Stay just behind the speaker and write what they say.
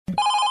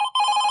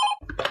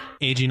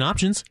Aging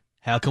Options,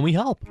 how can we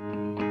help?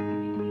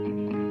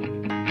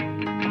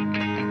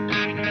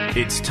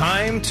 It's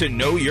time to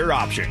know your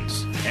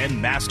options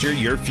and master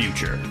your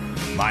future.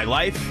 My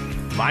life,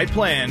 my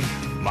plan,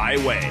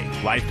 my way.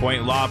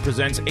 LifePoint Law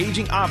presents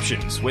Aging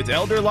Options with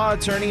elder law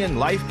attorney and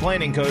life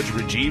planning coach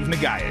Rajiv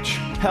Nagaich.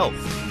 Health,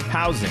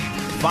 housing,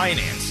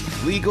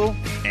 finance, legal,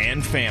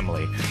 and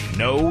family.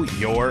 Know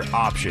your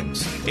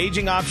options.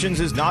 Aging Options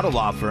is not a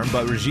law firm,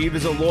 but Rajiv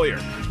is a lawyer.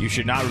 You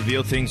should not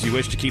reveal things you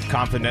wish to keep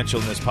confidential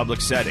in this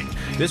public setting.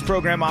 This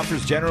program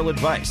offers general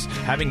advice.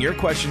 Having your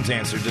questions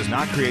answered does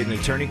not create an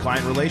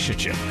attorney-client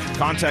relationship.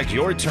 Contact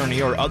your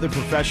attorney or other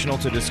professional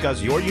to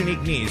discuss your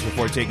unique needs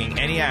before taking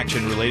any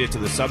action related to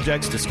the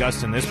subjects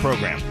discussed in this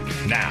program.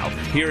 Now,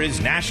 here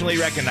is nationally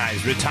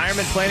recognized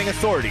retirement planning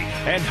authority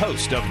and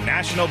host of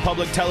national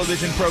public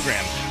television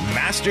program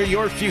Master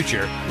Your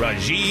Future,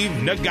 Rajiv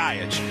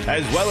Nagaich,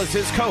 as well as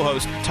his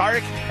co-host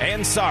Tariq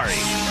Ansari.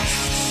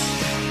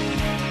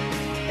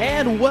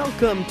 And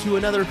welcome to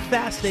another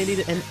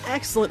fascinating and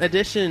excellent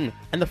edition,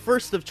 and the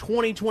first of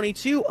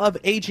 2022 of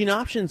Aging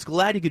Options.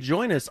 Glad you could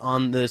join us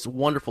on this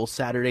wonderful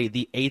Saturday,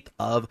 the 8th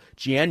of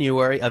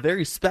January. A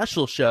very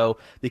special show,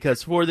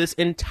 because for this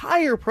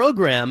entire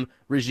program,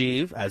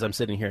 Rajiv, as I'm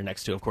sitting here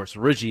next to, of course,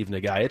 Rajiv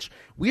Nagaich,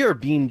 we are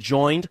being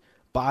joined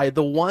by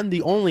the one,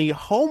 the only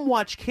Home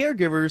Watch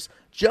Caregivers,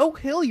 Joe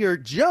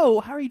Hilliard. Joe,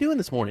 how are you doing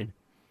this morning?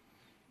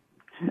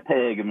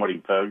 Hey, good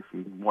morning, folks.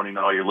 Good morning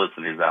to all your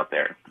listeners out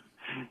there.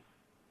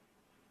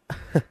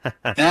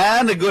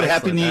 And a good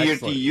Happy New Year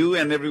to you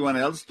and everyone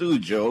else too,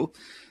 Joe.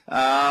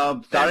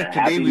 Tarek,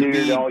 today New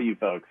Year to all you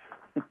folks.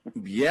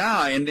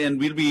 Yeah, and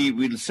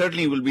we'll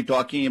certainly be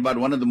talking about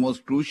one of the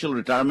most crucial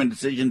retirement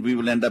decisions we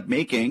will end up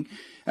making,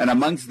 and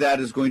amongst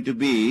that is going to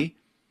be,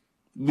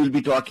 we'll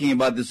be talking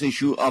about this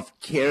issue of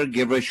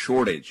caregiver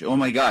shortage. Oh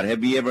my God, have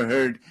we ever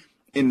heard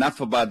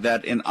enough about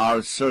that in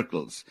our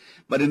circles?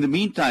 But in the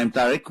meantime,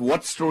 Tarek,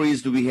 what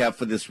stories do we have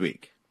for this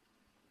week?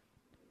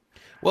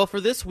 Well,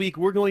 for this week,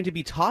 we're going to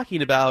be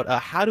talking about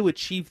how to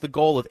achieve the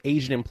goal of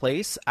aging in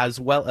place, as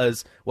well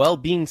as, well,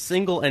 being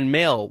single and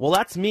male. Well,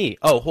 that's me.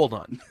 Oh, hold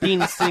on.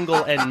 Being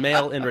single and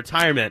male in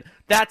retirement.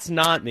 That's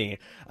not me.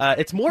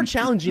 It's more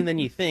challenging than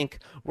you think.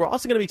 We're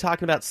also going to be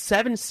talking about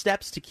 7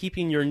 steps to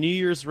keeping your New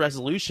Year's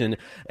resolution.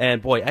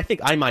 And boy, I think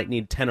I might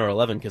need 10 or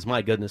 11 because,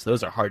 my goodness,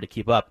 those are hard to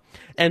keep up.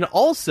 And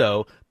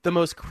also, the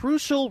most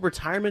crucial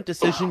retirement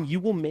decision you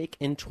will make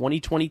in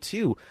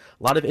 2022.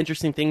 A lot of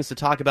interesting things to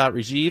talk about,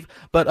 Rajiv.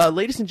 But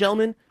ladies and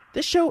gentlemen,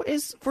 this show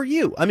is for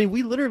you. I mean,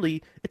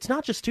 it's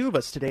not just 2 of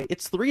us today.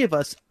 It's 3 of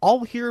us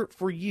all here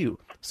for you.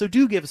 So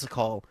do give us a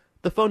call.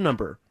 The phone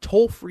number,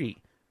 toll free,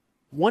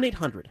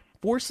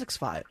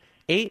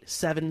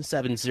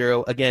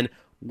 1-800-465-8770. Again,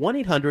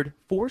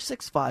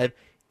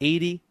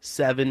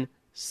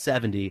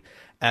 1-800-465-8770.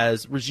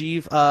 As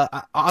Rajiv,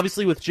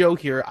 obviously with Joe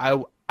here,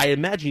 I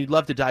imagine you'd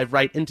love to dive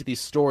right into these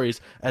stories,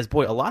 as,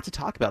 boy, a lot to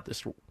talk about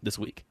this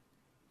week.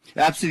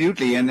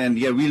 Absolutely, and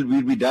yeah,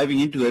 we'll be diving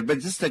into it. But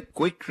just a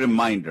quick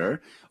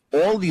reminder,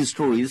 all these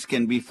stories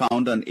can be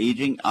found on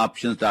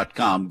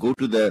agingoptions.com. Go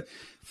to the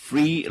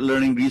free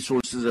learning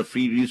resources or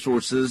free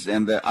resources,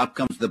 and up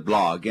comes the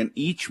blog. And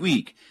each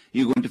week,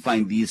 you're going to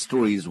find these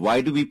stories.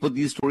 Why do we put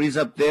these stories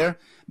up there?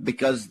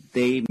 Because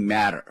they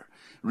matter.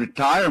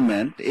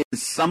 Retirement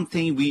is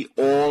something we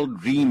all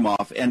dream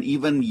of, and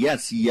even,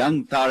 yes,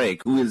 young Tarek,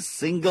 who is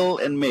single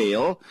and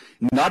male,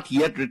 not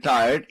yet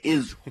retired,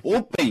 is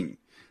hoping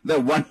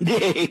that one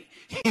day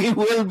he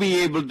will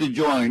be able to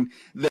join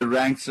the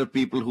ranks of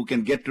people who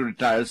can get to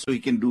retire so he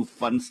can do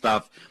fun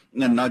stuff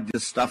and not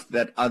just stuff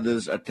that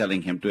others are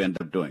telling him to end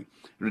up doing.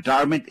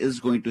 Retirement is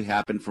going to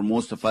happen for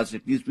most of us.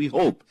 At least we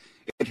hope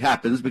it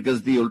happens,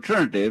 because the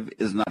alternative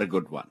is not a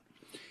good one.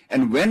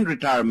 And when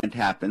retirement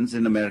happens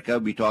in America,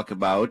 we talk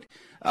about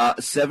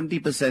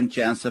 70%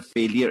 chance of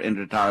failure in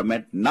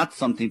retirement, not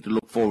something to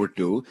look forward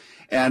to.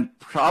 And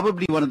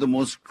probably one of the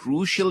most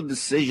crucial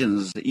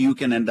decisions you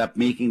can end up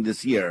making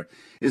this year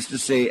is to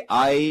say,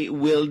 I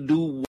will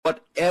do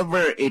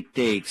whatever it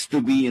takes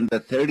to be in the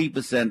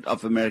 30%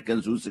 of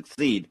Americans who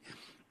succeed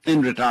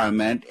in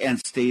retirement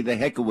and stay the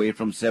heck away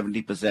from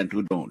 70%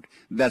 who don't.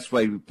 That's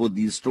why we put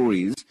these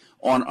stories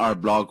on our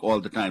blog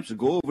all the time. So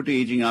go over to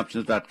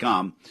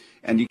agingoptions.com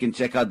and you can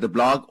check out the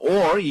blog,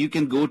 or you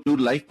can go to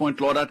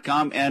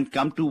lifepointlaw.com and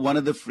come to one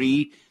of the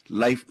free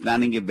life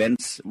planning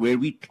events where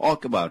we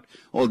talk about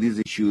all these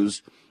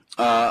issues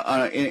in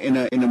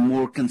a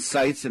more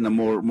concise and a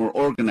more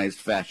organized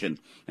fashion.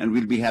 And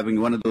we'll be having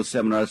one of those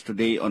seminars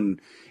today on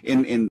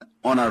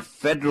our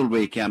Federal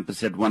Way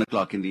campus at 1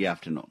 o'clock in the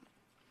afternoon.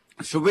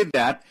 So with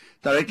that,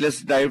 Tarek,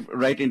 let's dive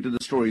right into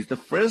the stories. The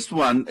first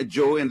one,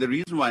 Joe, and the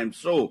reason why I'm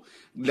so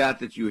glad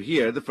that you're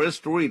here, the first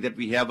story that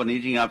we have on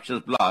Aging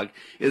Options blog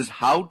is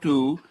how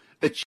to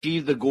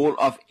achieve the goal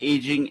of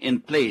aging in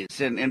place.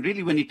 And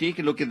really, when you take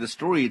a look at the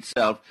story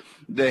itself,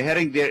 the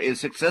heading there is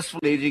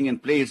successful aging in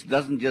place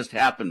doesn't just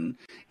happen.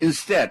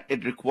 Instead,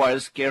 it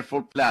requires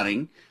careful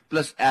planning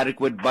plus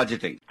adequate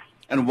budgeting.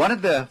 And one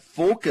of the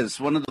focal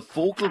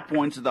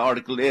points of the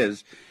article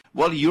is,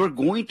 well, you're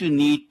going to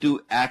need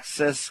to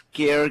access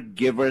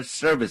caregiver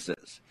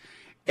services.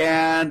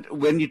 And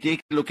when you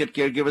take a look at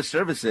caregiver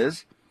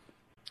services,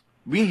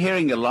 we're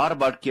hearing a lot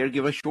about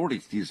caregiver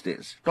shortage these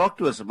days. Talk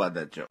to us about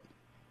that, Joe.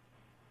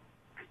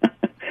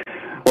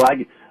 Well,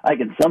 I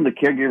can sum the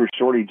caregiver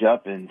shortage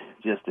up in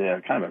just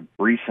kind of a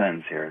brief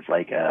sentence here. It's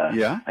like a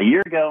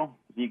year ago,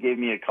 if you gave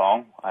me a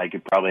call, I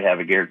could probably have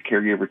a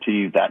caregiver to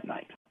you that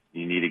night.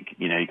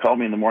 You called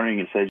me in the morning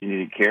and said you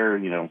needed care.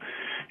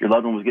 Your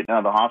loved one was getting out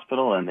of the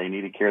hospital and they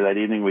needed care that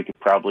evening. We could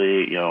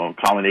probably,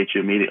 accommodate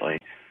you immediately.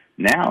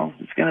 Now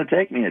it's going to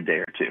take me a day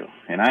or two,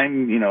 and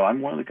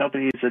I'm one of the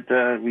companies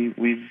that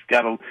we've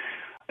got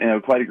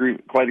quite a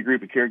group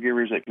of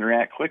caregivers that can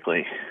react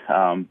quickly.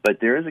 But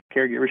there is a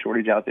caregiver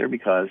shortage out there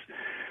because,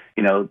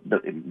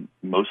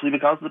 mostly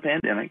because of the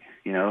pandemic.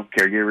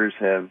 Caregivers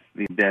have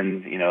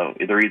been,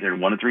 they're either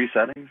in one of three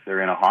settings.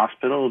 They're in a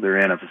hospital, they're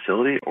in a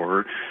facility,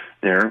 or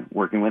they're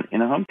working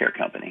in a home care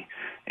company.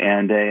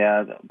 And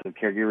the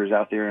caregivers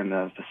out there in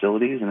the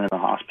facilities and in the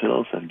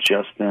hospitals have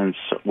just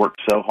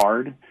worked so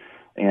hard,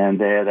 and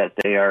that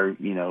they are,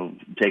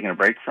 taking a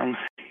break from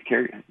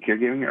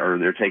caregiving, or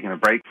they're taking a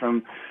break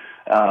from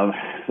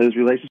those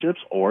relationships,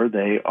 or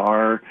they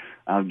are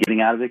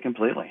getting out of it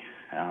completely.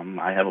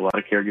 I have a lot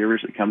of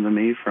caregivers that come to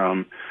me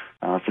from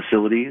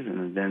facilities,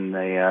 and then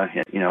they,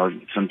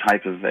 some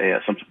type of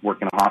some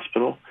work in a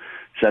hospital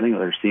setting, or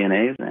they're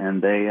CNAs,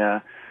 and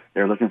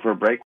they're looking for a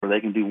break where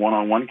they can do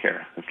one-on-one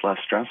care. It's less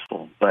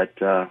stressful, but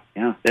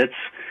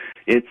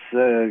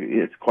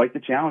it's quite the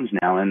challenge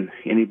now. And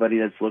anybody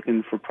that's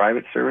looking for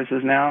private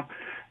services now,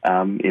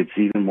 it's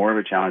even more of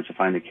a challenge to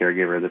find a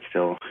caregiver that's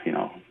still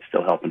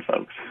helping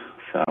folks.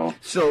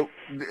 So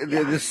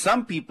there's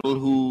some people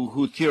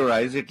who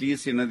theorize, at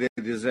least,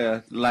 there's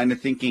a line of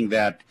thinking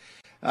that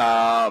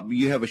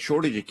you have a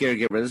shortage of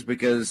caregivers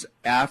because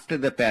after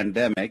the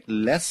pandemic,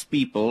 less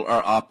people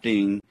are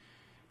opting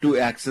to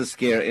access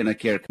care in a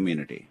care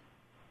community.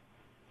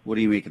 What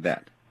do you make of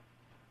that?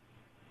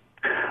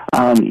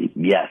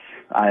 Yes.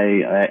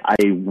 I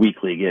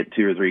weekly get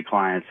 2 or 3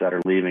 clients that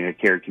are leaving a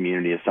care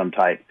community of some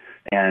type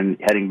and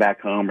heading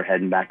back home or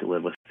heading back to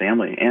live with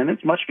family. And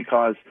it's much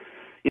because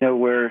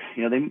where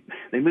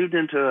they moved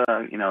into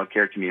a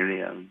care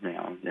community,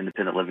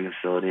 independent living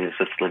facility,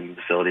 assisted living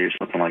facility, or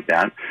something like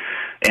that,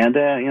 and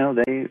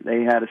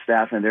they had a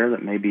staff in there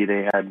that maybe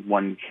they had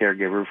one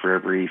caregiver for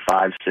every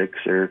 5, 6,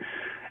 or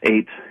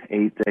 8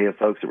 of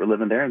folks that were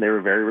living there, and they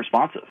were very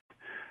responsive.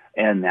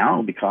 And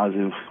now, because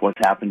of what's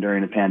happened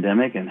during the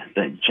pandemic and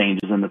the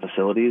changes in the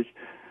facilities,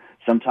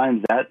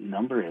 sometimes that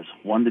number is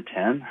 1 to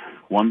 10,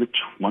 1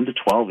 to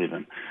 12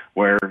 even,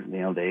 where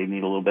they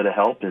need a little bit of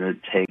help, and it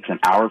takes an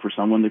hour for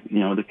someone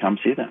to come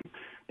see them.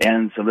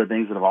 And some of the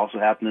things that have also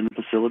happened in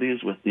the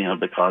facilities with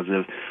because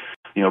of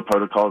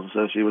protocols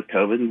associated with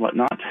COVID and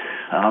whatnot,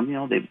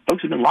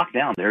 folks have been locked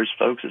down. There's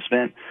folks that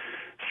spent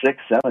 6,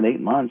 7, 8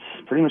 months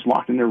pretty much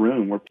locked in their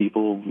room, where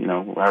people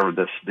or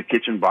the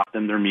kitchen brought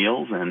them their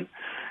meals, and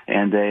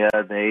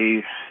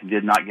they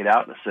did not get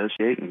out and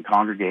associate and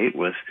congregate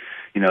with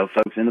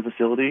folks in the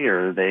facility,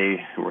 or they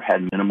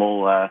had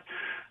minimal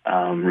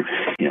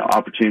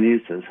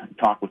opportunities to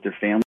talk with their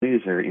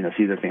families or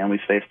see their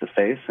families face to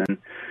face. And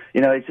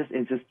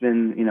it's just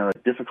been a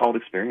difficult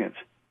experience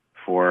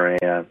for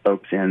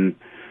folks in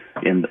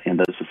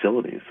those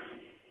facilities.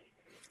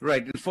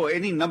 Right. For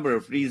any number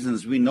of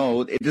reasons, we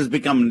know it has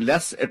become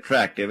less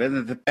attractive,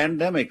 and the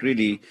pandemic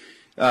really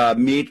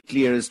made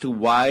clear as to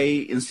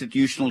why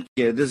institutional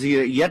care, this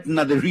is yet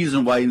another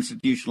reason why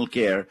institutional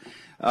care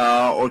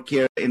or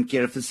care in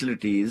care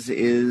facilities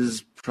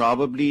is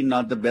probably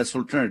not the best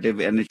alternative,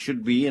 and it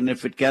should be. And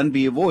if it can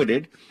be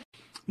avoided,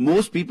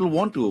 most people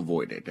want to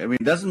avoid it. I mean,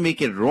 it doesn't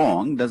make it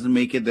wrong, doesn't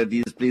make it that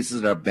these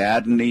places are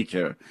bad in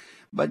nature,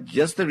 but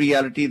just the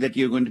reality that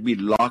you're going to be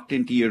locked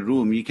into your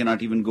room, you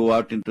cannot even go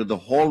out into the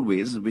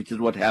hallways, which is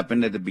what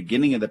happened at the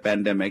beginning of the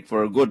pandemic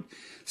for a good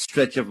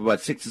stretch of about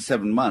 6 or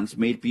 7 months,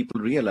 made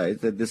people realize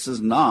that this is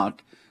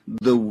not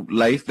the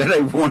life that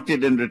I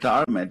wanted in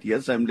retirement.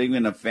 Yes, I'm living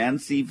in a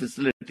fancy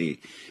facility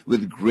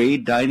with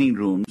great dining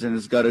rooms, and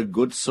it's got a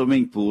good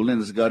swimming pool,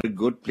 and it's got a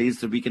good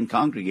place that we can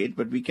congregate,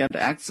 but we can't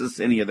access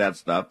any of that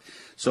stuff.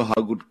 So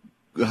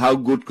how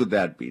good could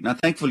that be? Now,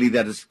 thankfully,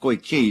 that has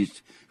quite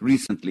changed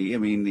recently. I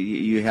mean,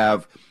 you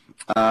have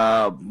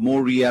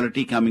more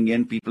reality coming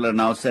in. People are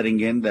now setting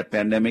in that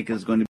pandemic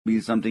is going to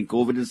be something,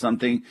 COVID is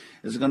something,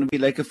 it's going to be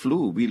like a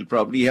flu. We'll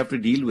probably have to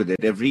deal with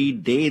it. Every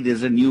day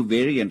there's a new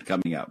variant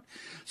coming out.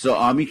 So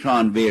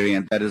Omicron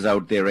variant that is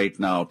out there right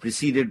now,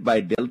 preceded by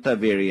Delta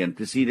variant,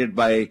 preceded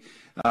by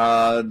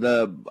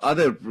the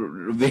other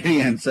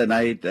variants, and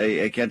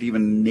I can't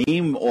even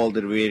name all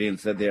the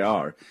variants that there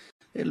are.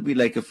 It'll be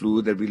like a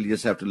flu that we'll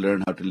just have to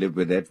learn how to live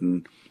with it.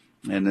 And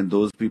then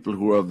those people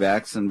who are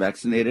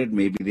vaccinated,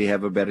 maybe they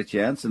have a better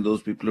chance. And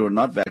those people who are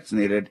not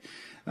vaccinated,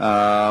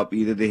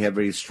 either they have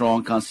very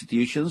strong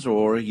constitutions,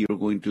 or you're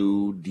going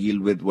to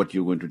deal with what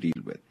you're going to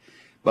deal with.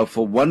 But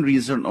for one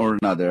reason or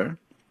another,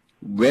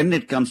 when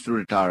it comes to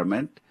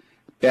retirement,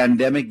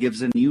 pandemic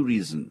gives a new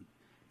reason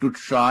to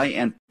try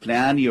and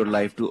plan your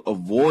life to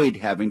avoid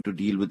having to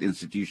deal with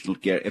institutional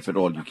care if at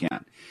all you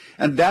can.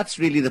 And that's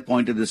really the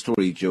point of the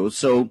story, Joe.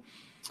 So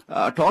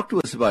talk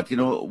to us about,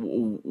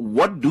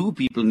 what do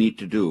people need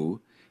to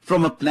do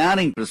from a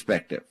planning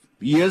perspective,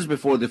 years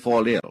before they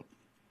fall ill,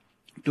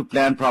 to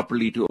plan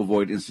properly to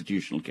avoid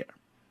institutional care?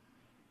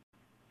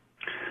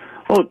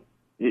 Well,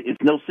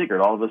 it's no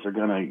secret. All of us are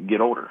going to get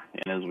older.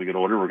 And as we get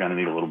older, we're going to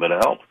need a little bit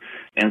of help.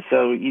 And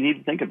so you need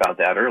to think about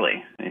that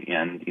early.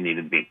 And you need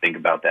to think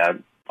about that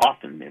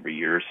often, every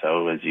year or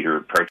so, as you're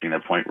approaching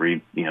that point where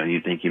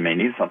you think you may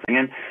need something.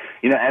 And,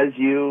 as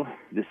you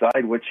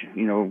decide where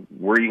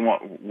you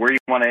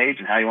want to age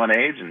and how you want to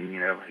age, and,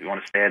 you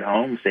want to stay at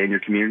home, stay in your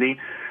community,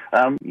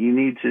 you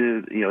need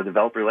to,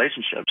 develop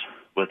relationships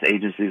with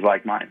agencies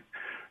like mine.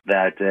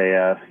 That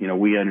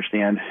we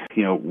understand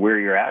where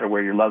you're at or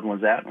where your loved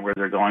one's at and where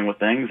they're going with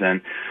things,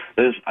 and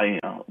those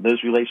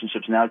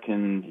relationships now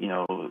can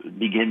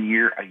begin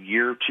a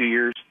year, 2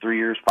 years, 3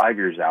 years, 5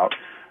 years out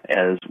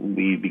as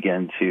we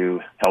begin to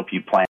help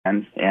you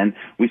plan, and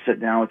we sit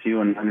down with you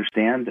and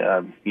understand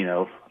 1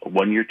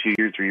 year, 2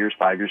 years, 3 years,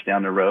 5 years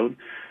down the road,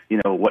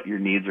 what your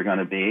needs are going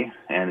to be,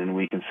 and then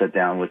we can sit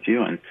down with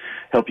you and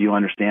help you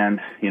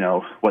understand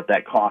what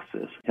that cost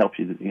is, help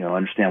you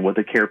understand what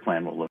the care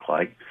plan will look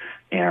like,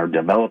 or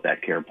develop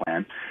that care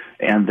plan,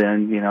 and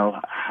then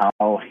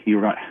how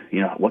you're going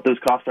what those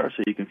costs are,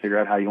 so you can figure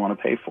out how you want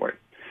to pay for it,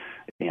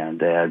 and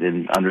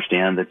then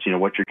understand that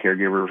what your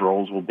caregiver's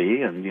roles will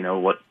be, and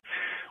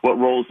what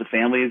roles the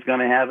family is going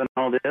to have in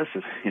all this.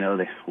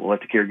 We'll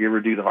let the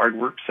caregiver do the hard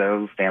work,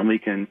 so family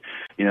can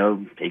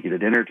take you to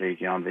dinner,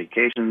 take you on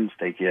vacations,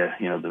 take you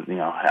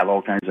have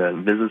all kinds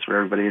of visits where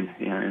everybody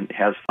and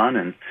has fun,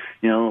 and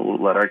we'll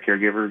let our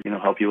caregiver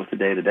help you with the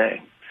day to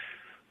day.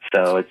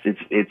 So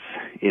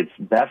it's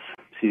best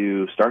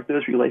to start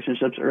those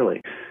relationships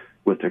early.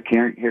 With their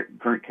current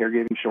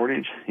caregiving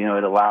shortage,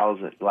 it allows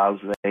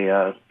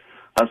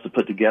us to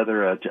put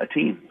together a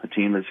team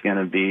that's going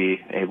to be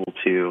able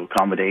to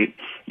accommodate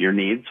your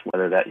needs.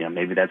 Whether that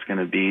maybe that's going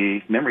to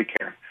be memory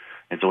care.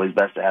 It's always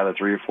best to have a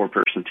 3 or 4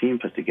 person team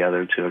put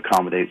together to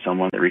accommodate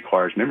someone that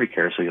requires memory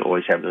care, so you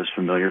always have those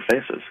familiar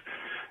faces.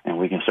 And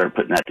we can start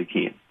putting that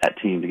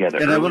team together.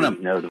 And we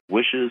know the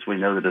wishes, we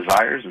know the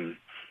desires, and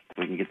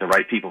we can get the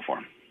right people for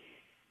them.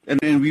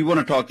 And we want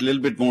to talk a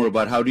little bit more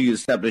about how do you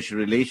establish a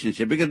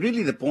relationship, because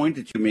really the point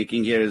that you're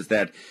making here is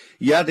that,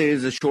 there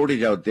is a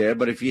shortage out there,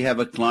 but if you have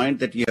a client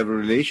that you have a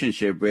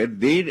relationship with,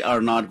 they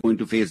are not going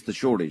to face the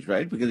shortage,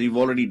 right? Because you've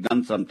already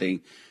done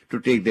something to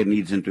take their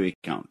needs into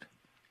account.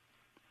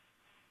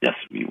 Yes,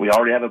 we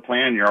already have a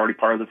plan. You're already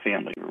part of the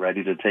family. We're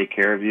ready to take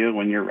care of you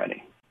when you're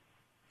ready.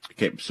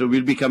 Okay, so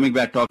we'll be coming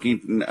back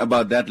talking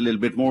about that a little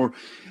bit more.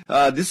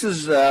 This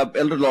is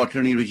elder law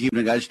attorney Rajiv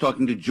Nagaj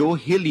talking to Joe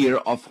Hillier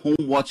of Home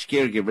Watch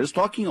Caregivers,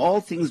 talking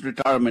all things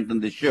retirement on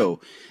the show.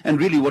 And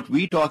really what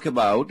we talk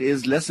about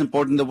is less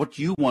important than what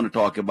you want to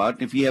talk about.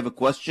 And if you have a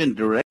question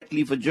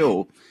directly for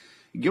Joe,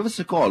 give us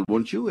a call,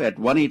 won't you, at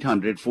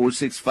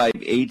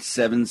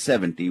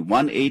 1-800-465-8770,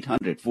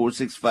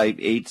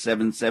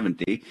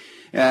 1-800-465-8770,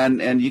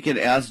 and you can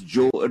ask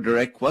Joe a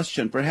direct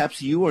question.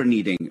 Perhaps you are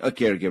needing a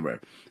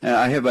caregiver.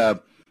 I have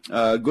a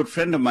good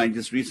friend of mine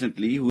just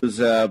recently who is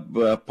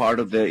part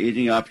of the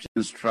Aging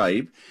Options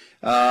tribe.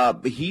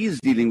 He is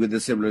dealing with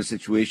a similar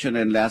situation,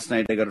 and last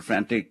night I got a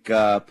frantic,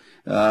 I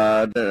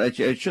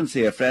shouldn't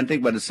say a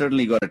frantic, but I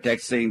certainly got a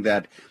text saying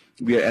that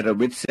we are at a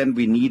wit's end.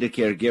 We need a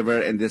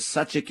caregiver, and there's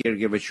such a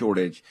caregiver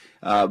shortage.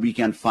 We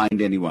can't find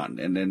anyone.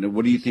 And then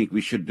what do you think we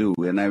should do?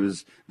 And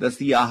that's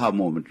the aha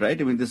moment, right?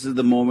 I mean, this is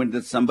the moment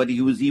that somebody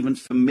who is even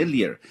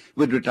familiar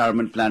with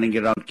retirement planning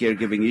around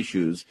caregiving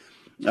issues,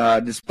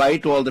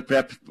 despite all the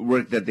prep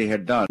work that they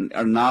had done,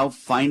 are now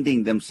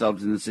finding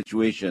themselves in a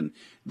situation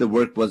the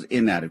work was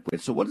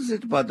inadequate. So what is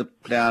it about the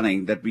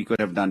planning that we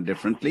could have done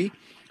differently?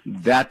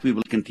 That we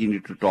will continue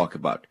to talk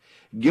about.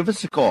 Give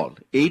us a call,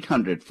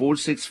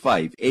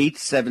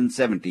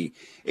 800-465-8770,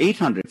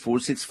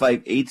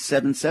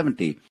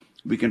 800-465-8770.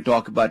 We can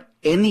talk about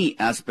any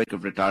aspect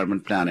of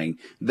retirement planning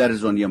that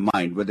is on your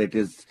mind, whether it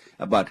is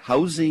about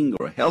housing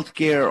or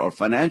healthcare or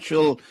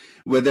financial,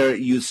 whether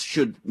you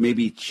should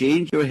maybe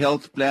change your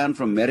health plan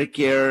from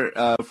Medicare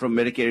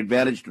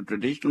Advantage to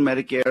traditional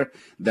Medicare.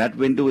 That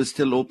window is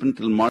still open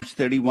till March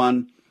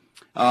 31.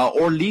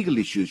 Or legal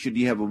issues. Should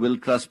you have a will,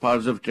 trust,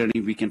 powers of attorney?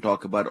 We can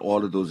talk about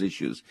all of those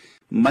issues.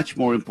 Much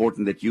more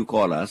important that you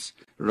call us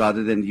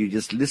rather than you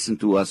just listen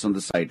to us on the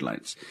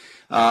sidelines.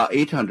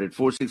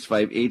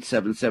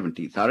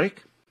 800-465-8770. Tariq?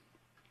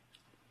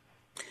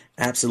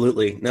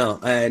 Absolutely. No,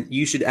 and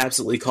you should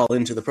absolutely call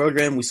into the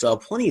program. We still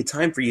have plenty of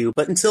time for you.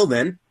 But until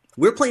then,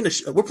 we're playing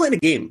a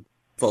game,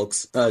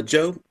 folks.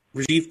 Joe,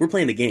 Rajiv, we're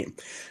playing a game.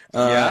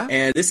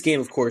 And this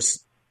game, of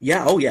course...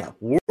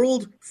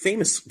 world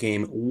famous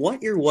game.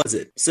 What year was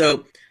it?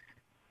 So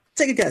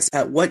take a guess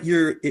at what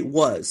year it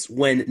was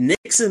when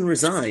Nixon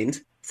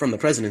resigned from the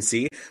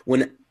presidency,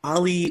 when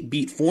Ali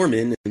beat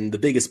Foreman in the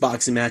biggest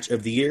boxing match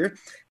of the year,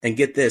 and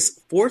get this,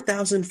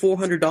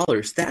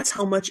 $4,400. That's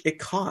how much it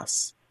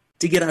costs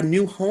to get a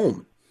new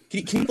home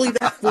Can you believe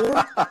that?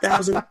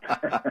 4,000.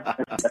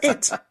 That's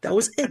it. That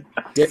was it.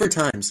 Different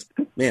times.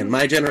 Man,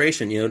 my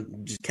generation,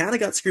 just kind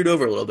of got screwed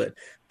over a little bit,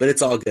 but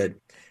it's all good.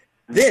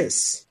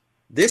 This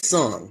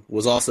song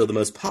was also the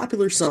most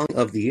popular song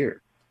of the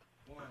year.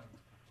 1,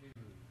 2,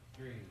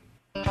 3.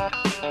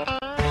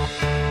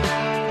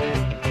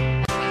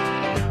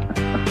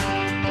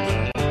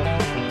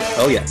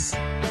 Oh, yes.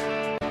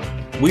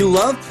 We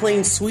love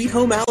playing Sweet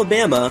Home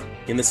Alabama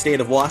in the state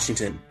of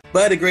Washington,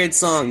 but a great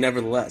song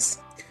nevertheless.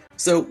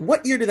 So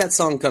what year did that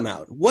song come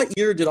out? What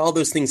year did all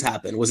those things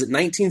happen? Was it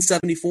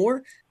 1974,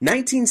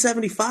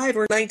 1975,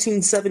 or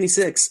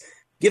 1976?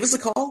 Give us a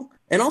call,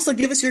 and also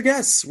give us your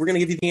guess. We're going to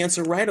give you the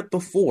answer right up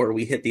before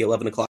we hit the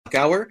 11 o'clock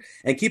hour.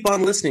 And keep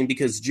on listening,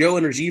 because Joe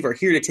and Rajiv are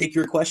here to take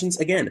your questions.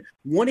 Again,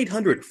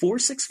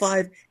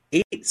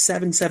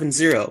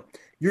 1-800-465-8770.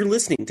 You're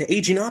listening to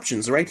Aging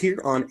Options right here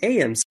on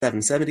AM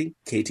 770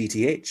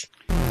 KTTH.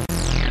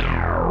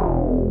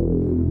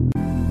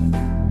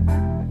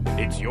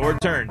 It's your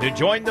turn to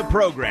join the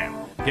program.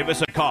 Give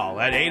us a call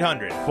at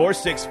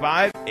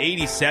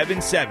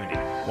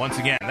 800-465-8770. Once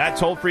again, that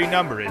toll-free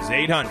number is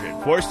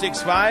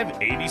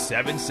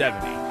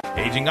 800-465-8770.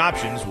 Aging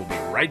Options will be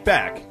right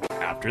back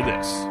after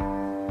this.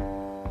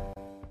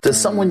 Does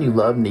someone you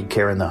love need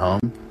care in the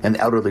home? An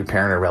elderly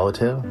parent or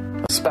relative?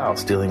 A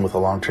spouse dealing with a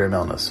long-term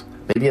illness?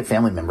 Maybe a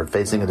family member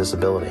facing a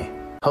disability?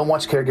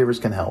 HomeWatch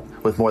Caregivers can help.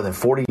 With more than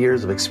 40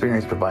 years of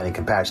experience providing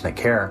compassionate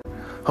care,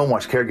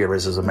 HomeWatch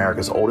Caregivers is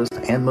America's oldest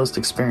and most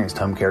experienced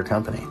home care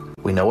company.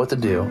 We know what to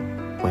do,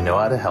 we know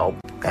how to help,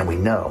 and we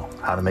know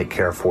how to make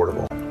care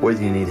affordable.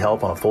 Whether you need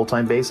help on a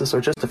full-time basis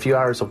or just a few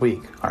hours a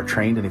week, our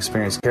trained and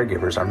experienced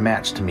caregivers are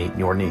matched to meet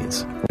your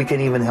needs. We can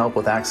even help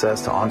with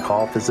access to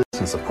on-call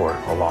physician support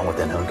along with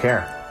in-home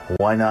care.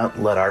 Why not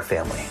let our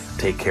family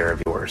take care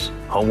of yours?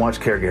 HomeWatch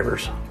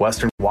Caregivers,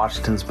 Western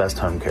Washington's best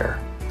home care.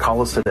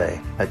 Call us today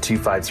at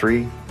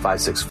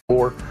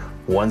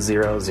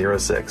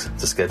 253-564-1006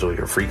 to schedule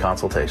your free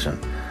consultation.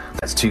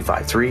 That's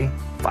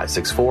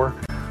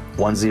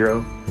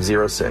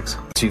 253-564-1006.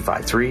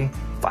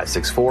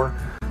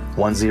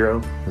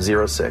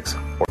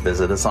 253-564-1006. Or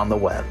visit us on the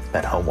web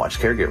at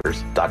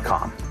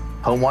homewatchcaregivers.com.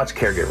 HomeWatch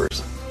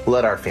Caregivers.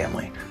 Let our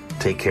family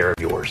take care of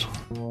yours.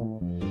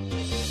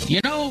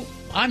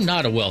 I'm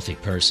not a wealthy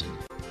person,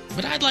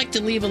 but I'd like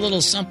to leave a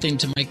little something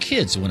to my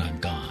kids when I'm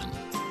gone.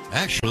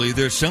 Actually,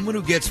 there's someone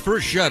who gets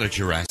first shot at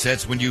your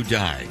assets when you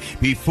die,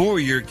 before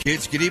your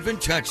kids can even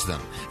touch them,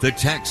 the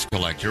tax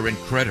collector and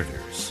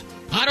creditors.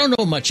 I don't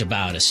know much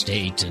about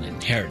estate and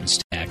inheritance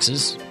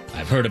taxes.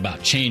 I've heard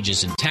about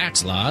changes in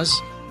tax laws,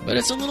 but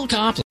it's a little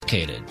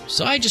complicated,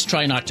 so I just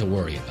try not to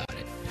worry about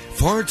it.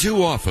 Far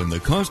too often,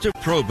 the cost of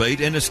probate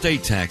and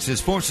estate taxes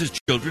forces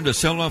children to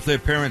sell off their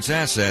parents'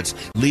 assets,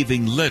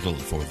 leaving little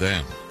for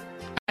them.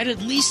 I'd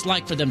at least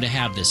like for them to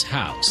have this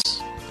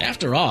house.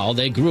 After all,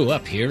 they grew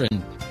up here,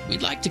 and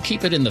we'd like to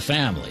keep it in the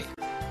family.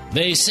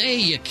 They say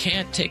you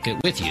can't take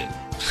it with you.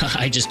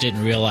 I just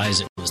didn't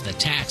realize it was the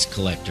tax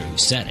collector who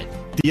said it.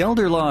 The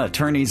elder law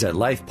attorneys at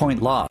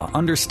LifePoint Law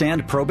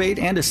understand probate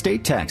and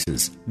estate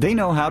taxes. They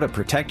know how to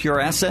protect your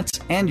assets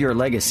and your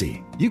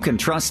legacy. You can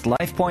trust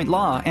LifePoint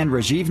Law and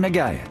Rajiv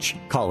Nagaich.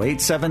 Call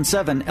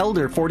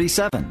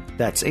 877-ELDER-47.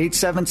 That's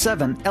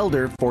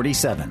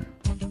 877-ELDER-47.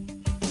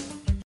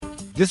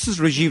 This is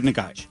Rajiv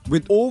Nagaich.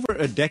 With over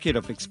a decade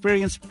of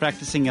experience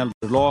practicing elder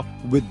law,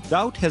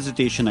 without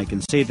hesitation I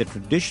can say that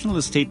traditional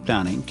estate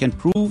planning can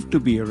prove to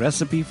be a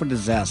recipe for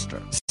disaster.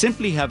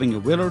 Simply having a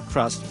will or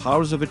trust,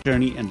 powers of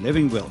attorney, and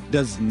living will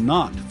does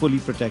not fully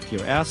protect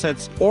your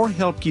assets or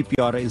help keep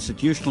you out of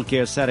institutional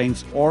care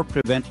settings or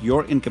prevent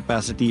your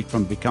incapacity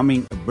from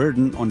becoming a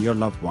burden on your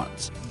loved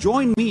ones.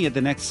 Join me at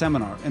the next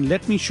seminar and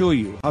let me show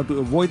you how to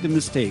avoid the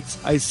mistakes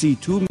I see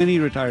too many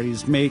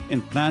retirees make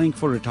in planning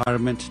for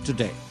retirement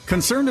today.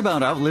 Concerned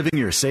about outliving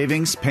your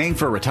savings, paying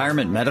for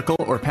retirement medical,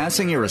 or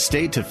passing your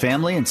estate to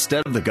family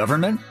instead of the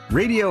government?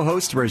 Radio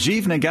host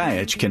Rajiv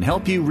Nagaich can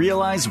help you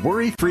realize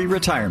worry-free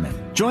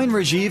retirement. Join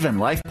Rajiv and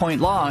LifePoint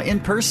Law in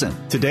person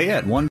today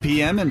at 1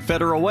 p.m. in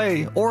Federal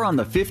Way or on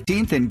the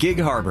 15th in Gig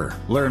Harbor.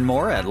 Learn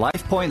more at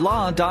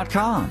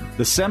lifepointlaw.com.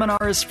 The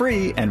seminar is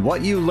free, and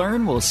what you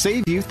learn will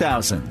save you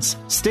thousands.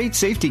 State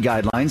safety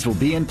guidelines will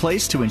be in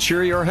place to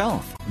ensure your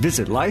health.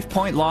 Visit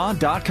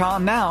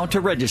lifepointlaw.com now to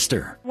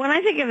register. When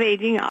I think of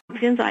aging options,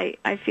 I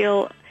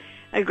feel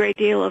a great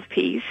deal of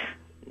peace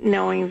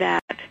knowing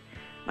that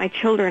my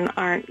children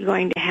aren't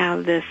going to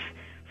have this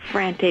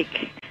frantic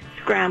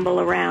scramble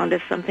around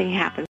if something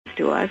happens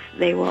to us.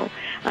 They will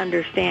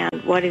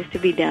understand what is to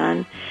be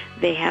done.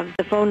 They have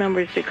the phone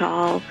numbers to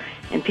call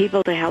and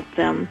people to help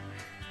them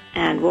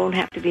and won't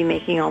have to be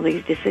making all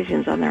these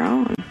decisions on their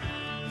own.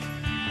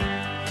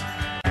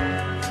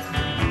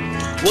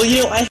 Well,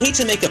 I hate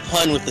to make a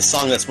pun with the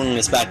song that's bringing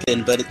us back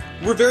in, but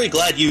we're very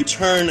glad you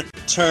turned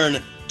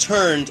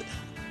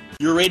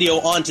your radio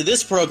on to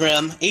this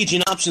program,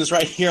 Aging Options,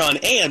 right here on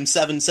AM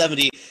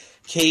 770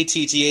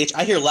 KTTH.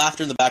 I hear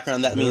laughter in the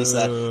background. That means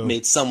that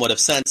made somewhat of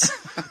sense.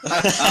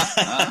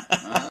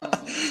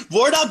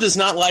 Bordop does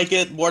not like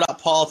it. Bordop,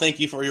 Paul, thank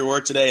you for your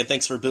work today, and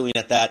thanks for booing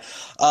at that.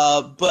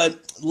 But,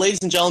 ladies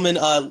and gentlemen,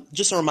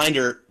 just a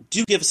reminder,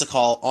 do give us a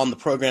call on the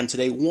program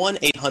today,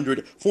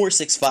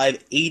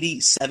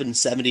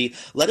 1-800-465-8770.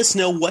 Let us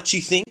know what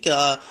you think,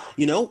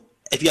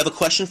 if you have a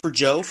question for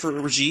Joe, for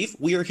Rajiv,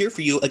 we are here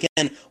for you.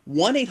 Again,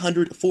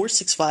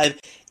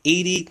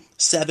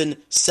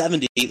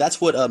 1-800-465-8770. That's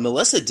what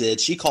Melissa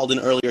did. She called in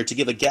earlier to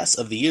give a guess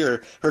of the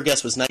year. Her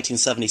guess was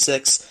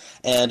 1976.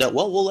 And,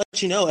 we'll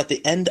let you know at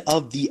the end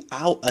of the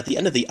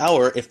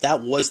hour if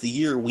that was the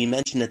year we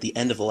mentioned at the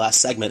end of the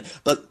last segment.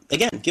 But,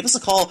 again, give us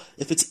a call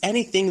if it's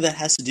anything that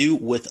has to do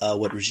with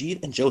what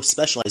Rajiv and Joe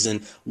specialize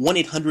in.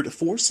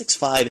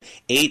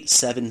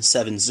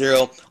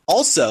 1-800-465-8770.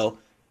 Also,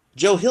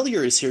 Joe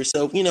Hillier is here,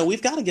 so,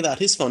 we've got to give out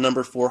his phone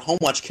number for Home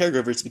Watch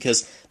caregivers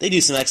because they do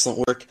some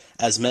excellent work,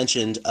 as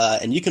mentioned,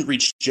 and you can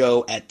reach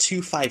Joe at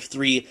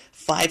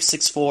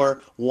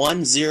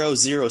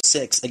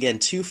 253-564-1006. Again,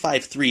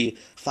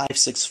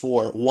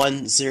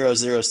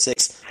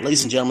 253-564-1006.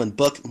 Ladies and gentlemen,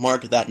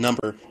 bookmark that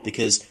number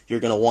because you're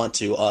going to want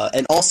to.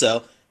 And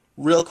also,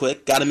 real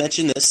quick, got to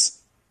mention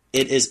this.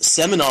 It is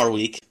seminar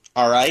week,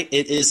 all right?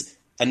 It is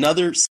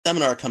another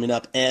seminar coming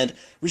up, and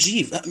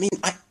Rajiv,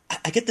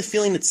 I get the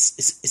feeling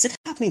is it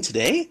happening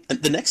today?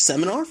 The next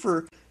seminar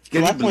for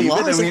Life Point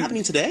Law, is it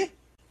happening today?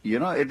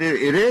 It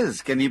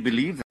is. Can you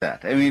believe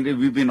that?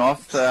 We've been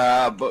off.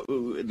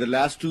 The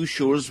last two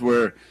shows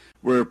were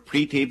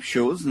pre-taped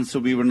shows, and so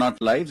we were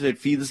not live. So it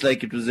feels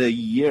like it was a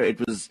year. It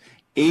was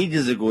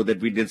ages ago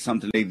that we did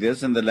something like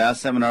this, and the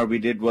last seminar we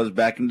did was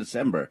back in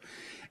December.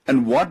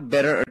 And what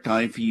better a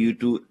time for you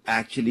to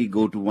actually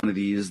go to one of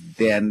these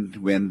than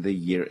when the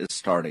year is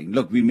starting?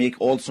 Look, we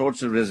make all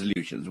sorts of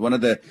resolutions. One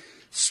of the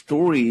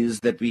stories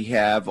that we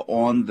have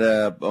on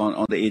the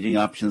Aging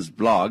Options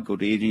blog, go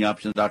to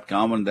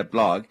agingoptions.com on that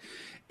blog,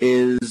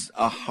 is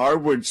a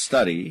Harvard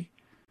study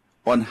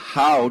on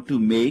how to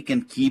make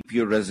and keep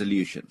your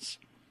resolutions.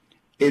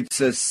 It's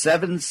a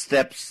 7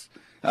 steps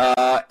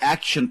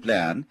action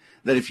plan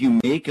that if you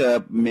make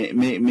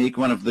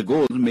one of the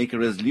goals, make a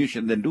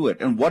resolution, then do it.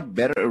 And what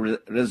better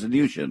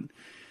resolution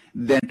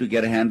than to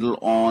get a handle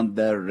on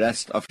the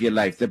rest of your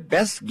life. The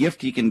best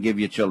gift you can give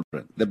your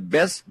children, the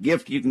best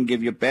gift you can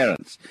give your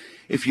parents,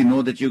 if you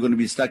know that you're going to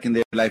be stuck in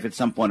their life at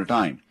some point in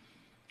time,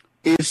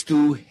 is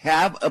to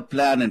have a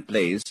plan in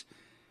place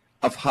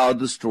of how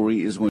the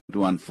story is going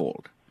to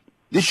unfold.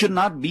 This should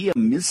not be a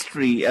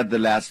mystery at the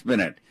last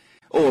minute.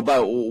 Oh,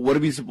 about what are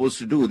we supposed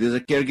to do? There's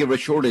a caregiver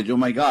shortage. Oh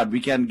my God, we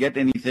can't get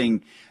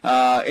anyone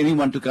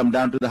to come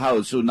down to the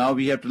house. So now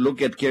we have to look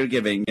at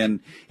caregiving and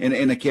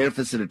in a care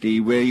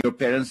facility where your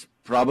parents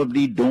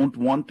probably don't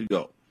want to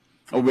go,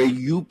 or where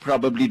you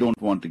probably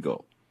don't want to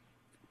go.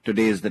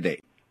 Today is the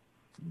day.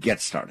 Get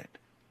started.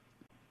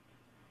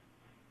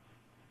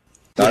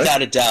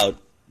 Without a doubt,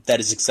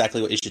 that is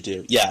exactly what you should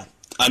do. Yeah.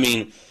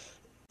 And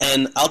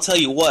I'll tell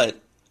you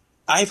what,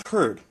 I've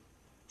heard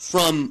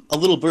from a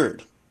little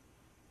bird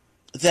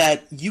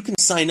that you can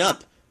sign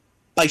up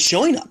by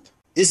showing up.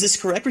 Is this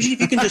correct,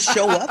 Rajiv? You can just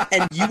show up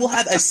and you will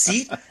have a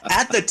seat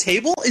at the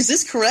table? Is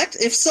this correct?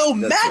 If so,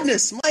 that's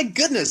madness! Right. My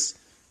goodness.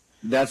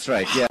 That's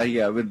right.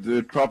 Yeah.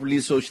 With properly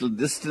social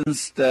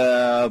distanced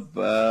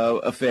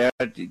affair,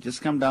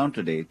 just come down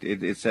today.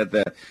 It's at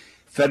the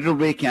Federal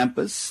Way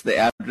campus. The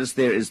address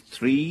there is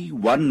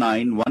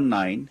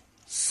 31919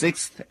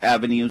 6th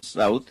Avenue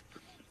South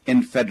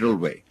in Federal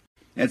Way.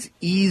 It's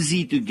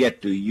easy to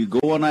get to. You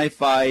go on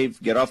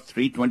I-5, get off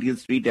 320th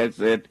Street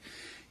exit.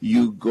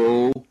 You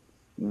go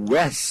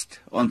west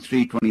on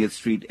 320th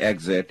Street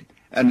exit,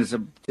 and it's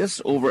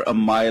just over a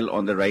mile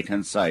on the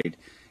right-hand side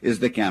is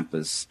the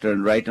campus.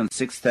 Turn right on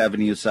 6th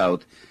Avenue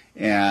South,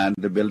 and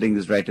the building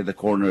is right at the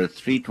corner of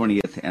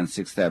 320th and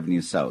 6th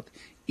Avenue South.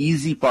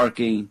 Easy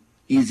parking,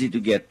 easy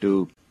to get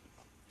to.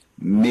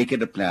 Make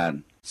it a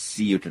plan.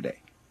 See you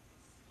today.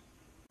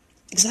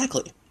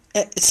 Exactly.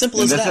 It's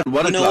simple as that.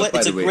 You know what?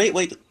 It's a great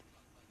way to...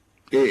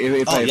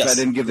 If I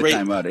didn't give the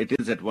time out, it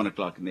is at 1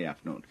 o'clock in the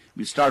afternoon.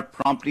 We start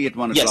promptly at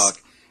 1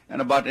 o'clock,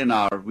 and about an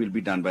hour, we'll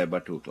be done by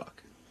about 2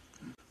 o'clock.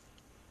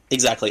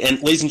 Exactly.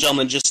 And ladies and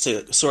gentlemen, just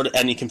to sort of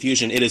any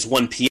confusion, it is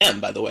 1 p.m.,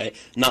 by the way,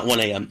 not 1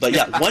 a.m. But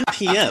yeah, 1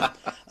 p.m.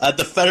 at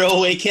the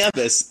Federal Way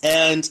campus.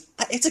 And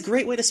it's a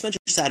great way to spend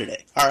your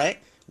Saturday, all right?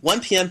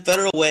 1 p.m.,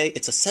 Federal Way.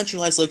 It's a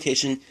centralized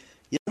location.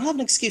 You don't have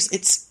an excuse.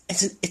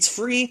 It's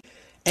free.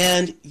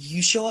 And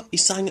you show up, you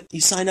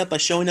sign up by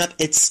showing up.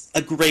 It's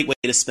a great way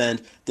to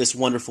spend this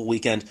wonderful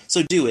weekend.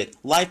 So do it.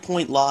 Life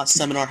Point Law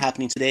seminar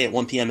happening today at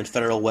 1 p.m. in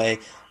Federal Way.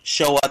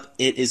 Show up.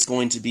 It is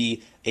going to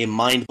be a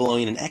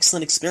mind-blowing and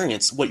excellent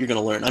experience, what you're going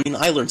to learn.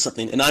 I learned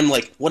something, and I'm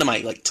like, what am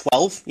I, like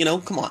 12?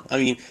 Come on.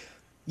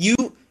 You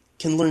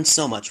can learn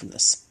so much from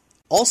this.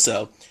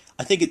 Also,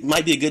 I think it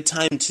might be a good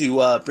time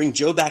to bring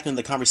Joe back into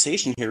the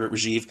conversation here at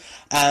Rajiv,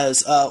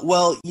 as,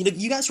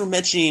 you guys were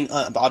mentioning,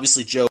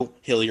 obviously Joe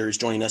Hillier is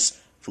joining us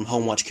from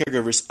Home Watch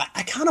Caregivers.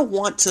 I kind of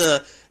want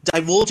to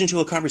divulge into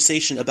a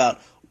conversation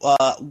about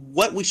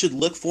what we should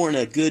look for in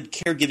a good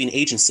caregiving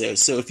agency.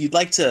 So if you'd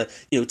like to,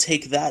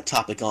 take that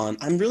topic on,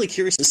 I'm really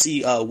curious to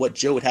see what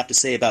Joe would have to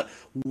say about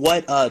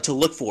what to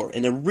look for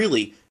in a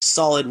really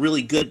solid,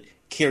 really good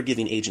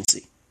caregiving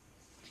agency.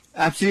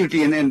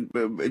 Absolutely. And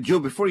Joe,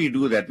 before you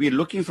do that, we're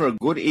looking for a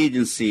good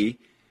agency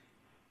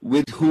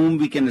with whom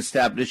we can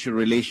establish a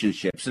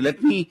relationship. So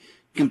let me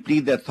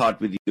complete that thought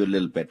with you a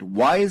little bit.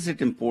 Why is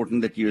it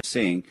important that you're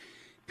saying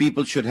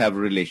people should have a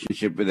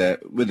relationship with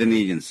an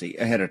agency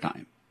ahead of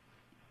time?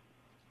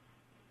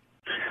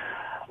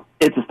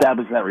 It's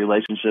establishing that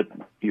relationship.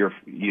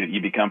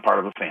 You become part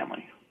of a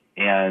family.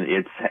 And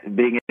it's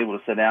being able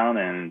to sit down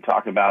and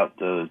talk about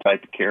the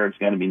type of care that's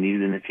going to be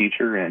needed in the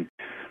future and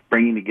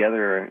bringing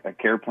together a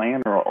care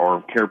plan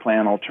or care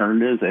plan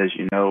alternatives, as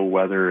you know,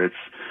 whether it's,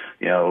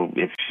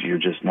 if you're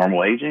just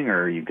normal aging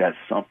or you've got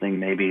something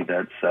maybe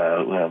that's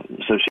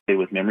associated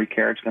with memory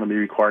care, it's going to be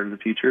required in the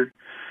future.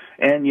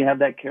 And you have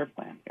that care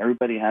plan.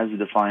 Everybody has a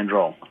defined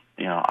role.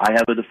 I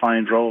have a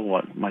defined role,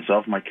 what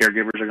myself and my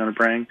caregivers are going to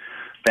bring.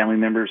 Family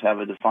members have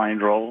a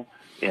defined role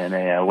in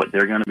what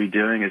they're going to be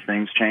doing as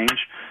things change.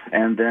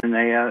 And then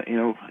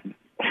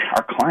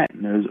our client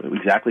knows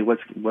exactly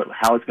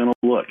how it's going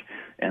to look.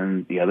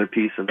 And the other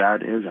piece of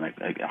that is, and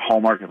a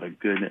hallmark of a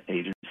good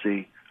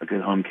agency, a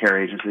good home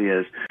care agency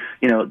is,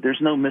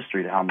 there's no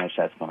mystery to how much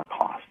that's going to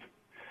cost.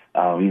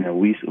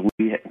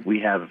 We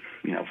have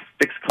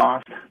fixed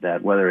costs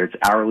that whether it's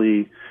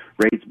hourly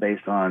rates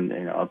based on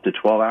up to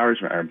 12 hours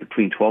or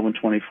between 12 and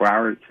 24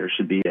 hours, there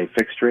should be a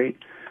fixed rate,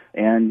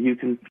 and you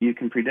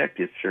can predict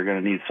if you're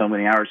going to need so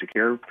many hours of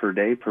care per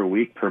day, per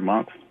week, per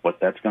month, what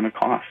that's going to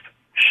cost.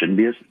 Shouldn't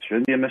be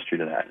a mystery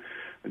to that.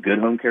 A good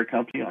home care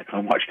company like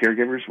Home Watch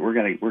Caregivers, we're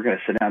going to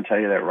sit down and tell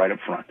you that right up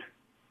front.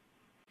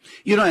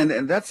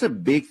 And that's a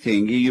big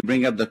thing. You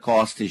bring up the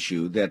cost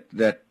issue that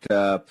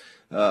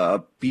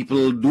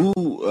people do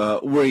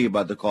worry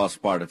about the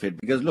cost part of it,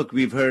 because look,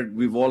 we've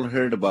all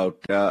heard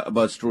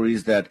about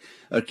stories that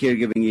a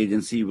caregiving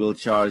agency will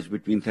charge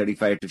between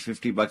 $35 to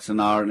 $50 an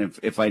hour, and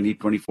if I need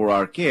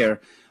 24-hour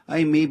care,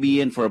 I may be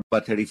in for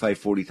about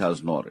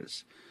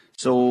 $35,000-$40,000.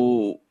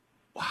 So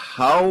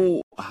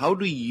how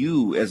do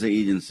you as an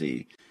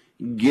agency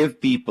give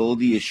people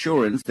the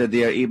assurance that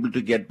they are able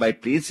to get by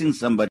placing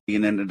somebody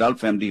in an adult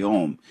family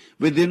home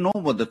where they know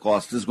what the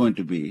cost is going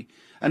to be,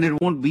 and it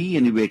won't be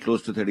anywhere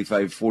close to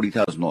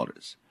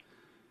 $35,000-$40,000?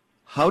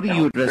 How do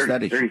you address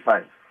that issue?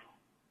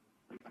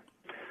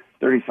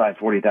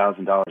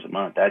 $40,000 a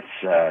month. That's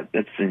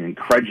an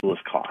incredulous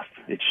cost.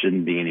 It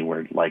shouldn't be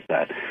anywhere like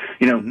that.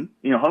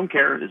 Home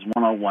care is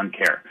one-on-one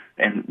care,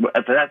 and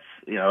that's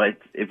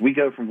if we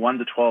go from 1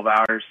 to 12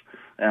 hours.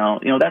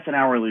 That's an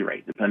hourly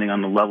rate, depending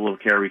on the level of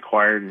care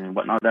required and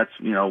whatnot. That's,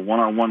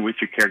 one-on-one with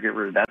your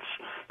caregiver,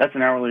 that's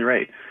an hourly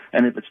rate.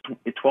 And if it's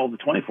 12 to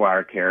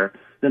 24-hour care,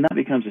 then that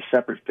becomes a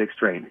separate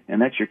fixed rate.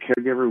 And that's your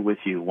caregiver with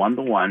you,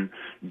 one-to-one,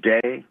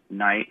 day,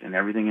 night, and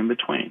everything in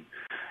between.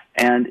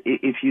 And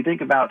if you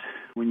think about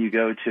when you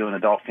go to an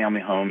adult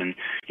family home, and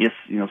yes,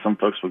 some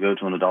folks will go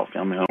to an adult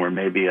family home or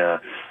maybe a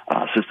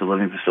assisted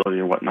living facility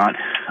or whatnot,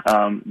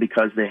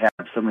 because they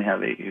suddenly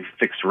have a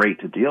fixed rate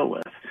to deal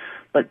with.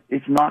 But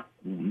it's not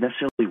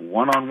necessarily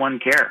one-on-one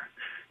care.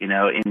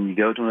 And you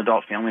go to an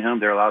adult family home,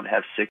 they're allowed to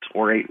have 6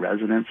 or 8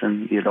 residents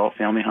in the adult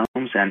family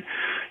homes, and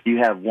you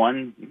have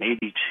 1,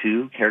 maybe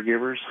 2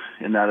 caregivers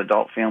in that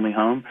adult family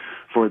home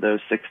for those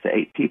 6 to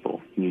 8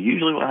 people. You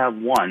usually will have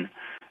 1,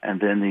 and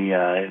then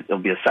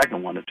there'll be a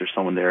second one if there's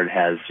someone there that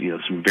has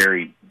some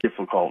very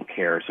difficult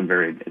care, some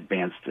very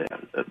advanced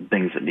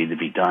things that need to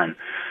be done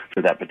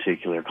for that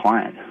particular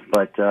client.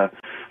 But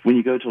when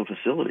you go to a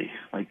facility,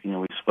 like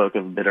we spoke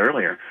of a bit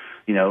earlier,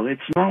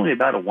 it's normally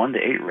about a 1 to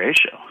 8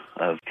 ratio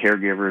of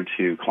caregiver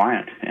to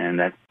client, and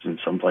that's in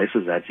some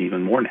places that's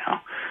even more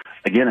now.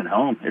 Again, at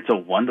home, it's a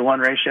 1-to-1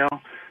 ratio,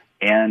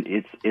 and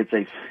it's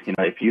a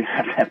if you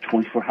have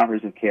 24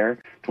 hours of care,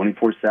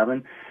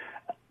 24/7.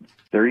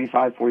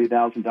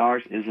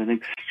 $35,000-$40,000 is an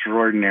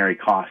extraordinary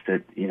cost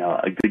that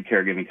a good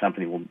caregiving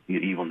company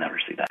will never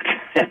see that.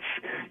 It's,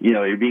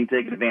 you're being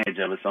taken advantage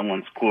of if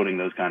someone's quoting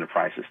those kind of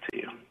prices to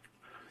you.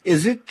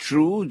 Is it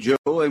true, Joe?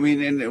 I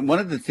mean, and one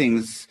of the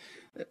things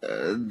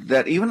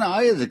that even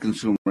I, as a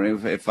consumer,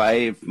 if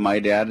my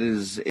dad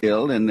is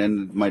ill, and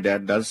then my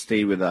dad does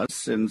stay with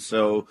us, and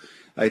so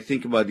I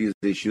think about these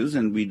issues,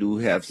 and we do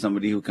have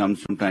somebody who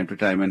comes from time to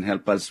time and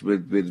help us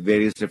with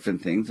various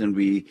different things, and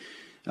we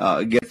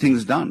get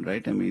things done,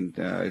 right? I mean,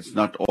 it's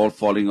not all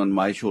falling on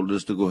my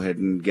shoulders to go ahead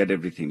and get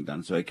everything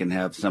done. So I can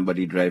have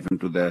somebody drive him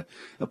to the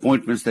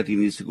appointments that he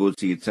needs to go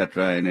see,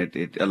 etc., and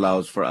it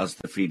allows for us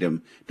the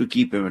freedom to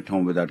keep him at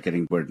home without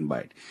getting burdened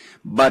by it.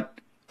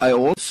 But I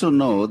also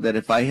know that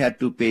if I had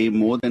to pay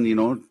more than,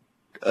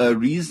 a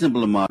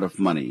reasonable amount of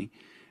money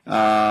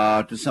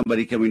to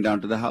somebody coming down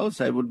to the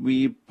house, I would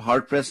be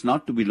hard-pressed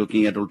not to be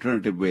looking at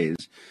alternative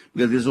ways,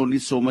 because there's only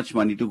so much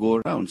money to go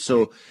around.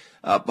 So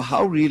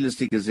how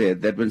realistic is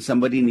it that when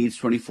somebody needs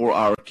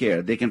 24-hour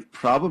care, they can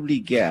probably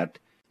get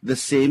the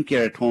same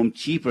care at home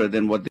cheaper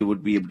than what they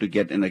would be able to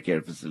get in a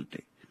care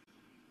facility?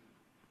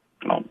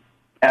 Well,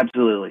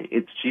 absolutely.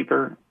 It's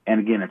cheaper, And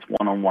again, it's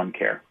one-on-one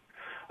care.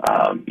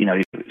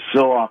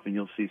 So often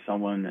you'll see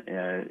someone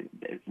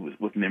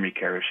with memory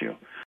care issue.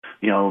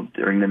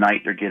 During the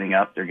night they're getting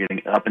up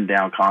and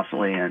down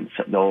constantly, and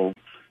they'll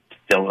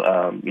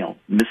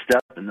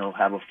misstep and they'll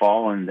have a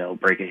fall and they'll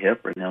break a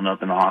hip or they'll end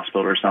up in the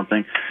hospital or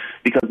something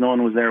because no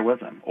one was there with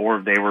them,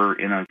 or they were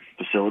in a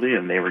facility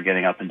and they were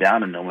getting up and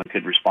down and no one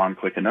could respond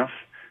quick enough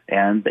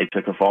and they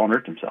took a fall and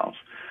hurt themselves.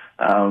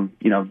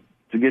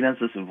 It's a good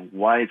instance of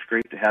why it's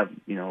great to have,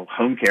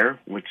 home care,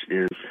 which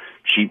is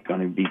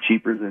going to be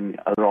cheaper than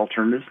other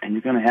alternatives, and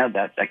you're going to have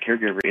that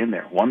caregiver in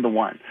there,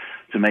 one-to-one,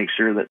 to make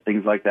sure that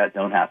things like that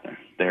don't happen.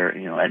 They're,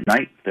 at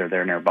night, they're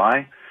there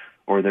nearby,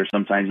 or they're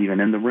sometimes even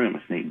in the room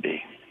if need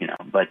be,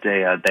 but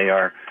they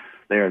are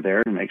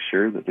there to make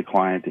sure that the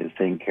client is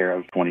taken care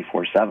of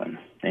 24/7.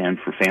 And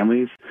for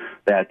families,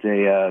 that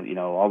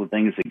all the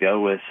things that go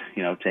with,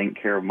 taking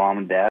care of mom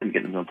and dad and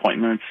getting them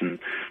appointments and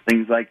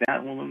things like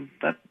that, well,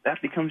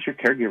 that becomes your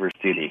caregiver's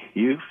duty.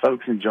 You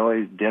folks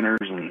enjoy dinners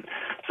and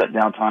sit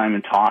down time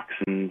and talks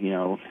and,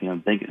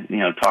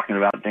 talking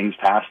about things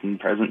past and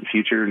present and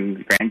future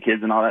and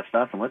grandkids and all that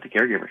stuff, and let the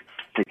caregiver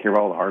take care of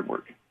all the hard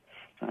work.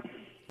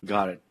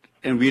 Got it.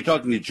 And we're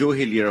talking to Joe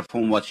Hillier of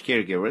Home Watch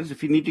Caregivers.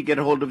 If you need to get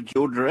a hold of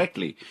Joe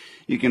directly,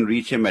 you can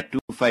reach him at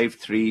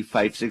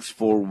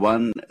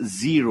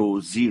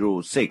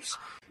 253-564-1006.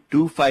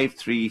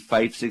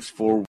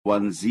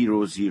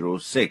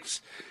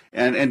 253-564-1006.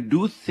 And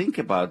do think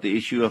about the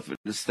issue of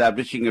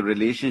establishing a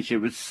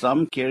relationship with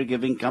some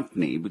caregiving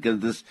company,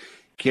 because this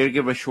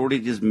caregiver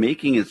shortage is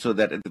making it so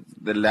that at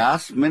the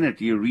last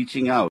minute you're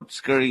reaching out,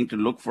 scurrying to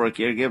look for a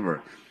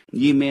caregiver.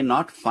 You may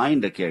not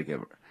find a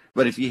caregiver.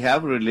 But if you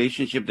have a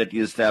relationship that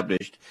you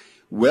established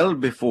well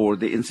before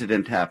the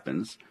incident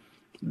happens,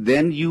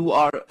 then you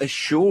are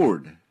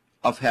assured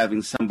of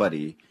having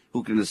somebody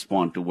who can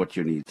respond to what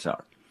your needs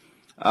are.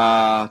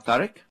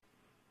 Tariq?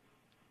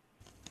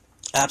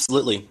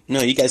 Absolutely.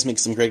 No, you guys make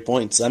some great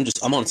points. I'm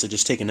honestly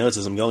just taking notes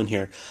as I'm going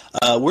here.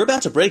 We're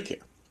about to break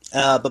here.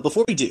 But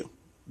before we do,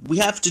 we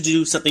have to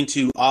do something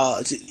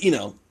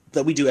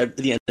that we do at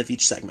the end of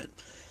each segment.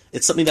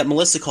 It's something that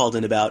Melissa called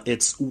in about.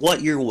 It's what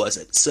year was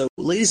it? So,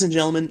 ladies and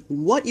gentlemen,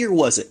 what year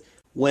was it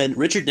when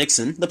Richard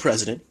Nixon, the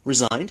president,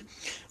 resigned,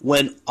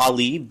 when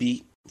Ali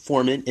beat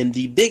Foreman in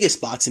the biggest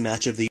boxing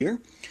match of the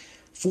year?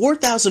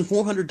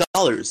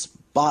 $4,400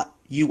 bought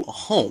you a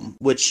home,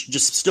 which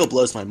just still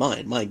blows my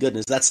mind. My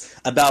goodness, that's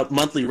about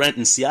monthly rent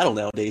in Seattle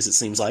nowadays, it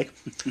seems like.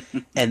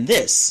 And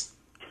this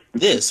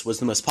was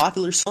the most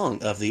popular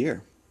song of the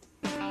year.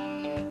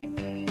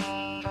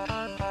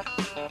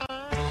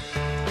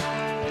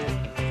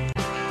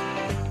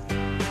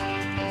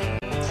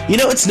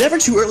 It's never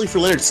too early for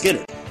Leonard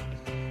Skinner.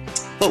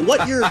 But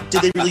what year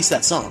did they release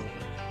that song?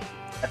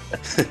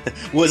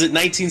 Was it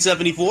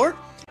 1974,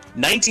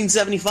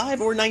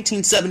 1975, or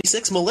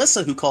 1976?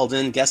 Melissa, who called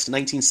in, guessed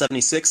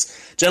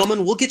 1976.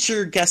 Gentlemen, we'll get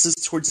your guesses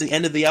towards the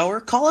end of the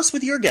hour. Call us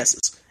with your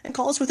guesses, and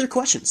call us with your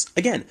questions.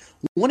 Again,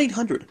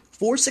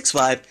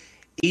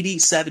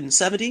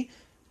 1-800-465-8770.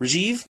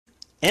 Rajiv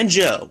and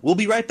Joe. We'll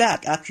be right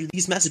back after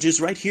these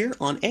messages right here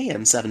on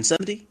AM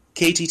 770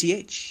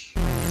 KTTH.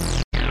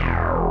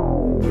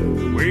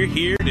 We're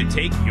here to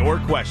take your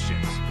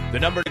questions. The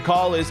number to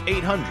call is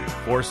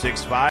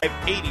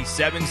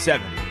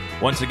 800-465-8770.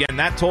 Once again,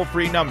 that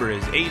toll-free number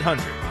is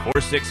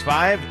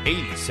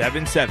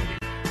 800-465-8770.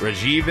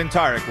 Rajiv and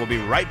Tariq will be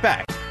right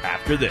back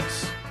after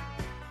this.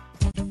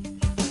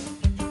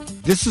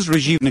 This is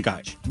Rajiv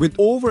Nagaj. With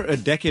over a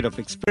decade of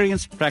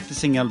experience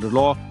practicing elder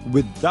law,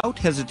 without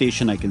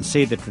hesitation I can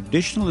say that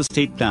traditional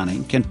estate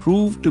planning can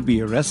prove to be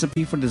a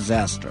recipe for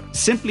disaster.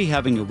 Simply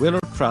having a will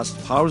or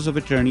trust, powers of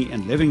attorney,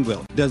 and living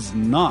will does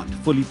not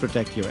fully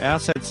protect your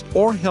assets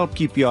or help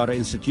keep you out of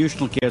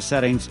institutional care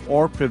settings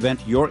or prevent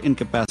your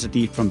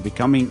incapacity from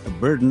becoming a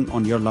burden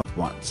on your loved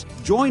ones.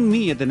 Join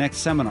me at the next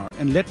seminar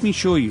and let me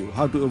show you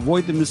how to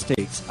avoid the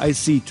mistakes I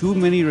see too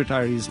many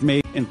retirees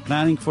make in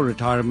planning for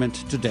retirement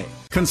today.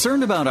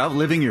 Concerned about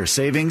outliving your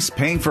savings,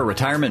 paying for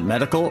retirement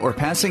medical, or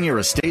passing your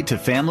estate to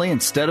family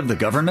instead of the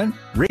government?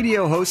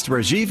 Radio host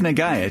Rajiv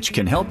Nagayach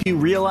can help you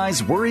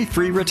realize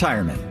worry-free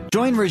retirement.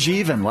 Join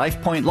Rajiv and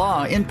LifePoint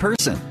Law in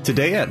person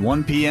today at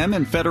 1 p.m.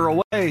 in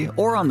Federal Way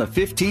or on the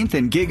 15th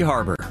in Gig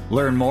Harbor.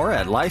 Learn more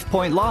at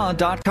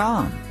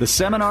lifepointlaw.com. The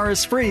seminar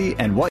is free,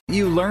 and what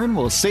you learn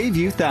will save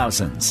you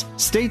thousands.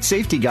 State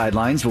safety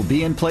guidelines will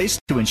be in place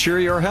to ensure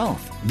your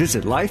health.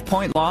 Visit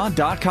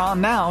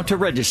lifepointlaw.com now to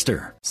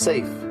register.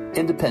 Safe,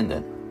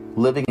 independent,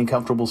 living in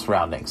comfortable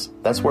surroundings.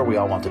 That's where we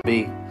all want to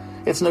be.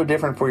 It's no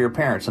different for your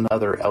parents and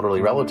other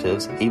elderly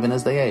relatives, even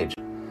as they age.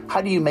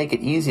 How do you make it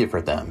easier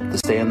for them to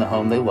stay in the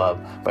home they love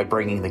by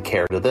bringing the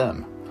care to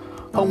them?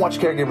 Home Watch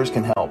Caregivers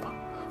can help.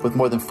 With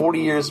more than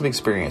 40 years of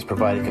experience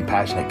providing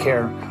compassionate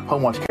care,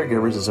 Home Watch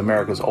Caregivers is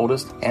America's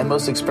oldest and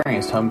most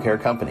experienced home care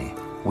company.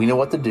 We know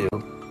what to do,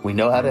 we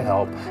know how to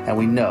help, and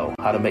we know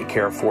how to make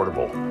care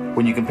affordable.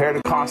 When you compare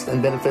the costs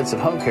and benefits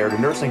of home care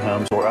to nursing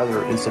homes or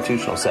other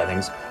institutional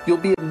settings, you'll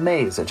be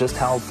amazed at just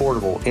how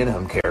affordable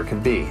in-home care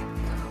can be.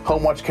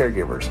 Home Watch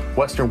Caregivers,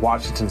 Western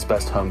Washington's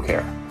best home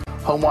care.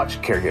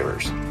 HomeWatch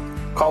Caregivers.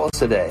 Call us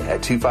today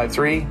at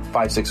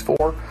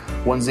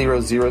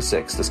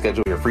 253-564-1006 to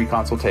schedule your free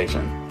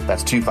consultation.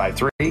 That's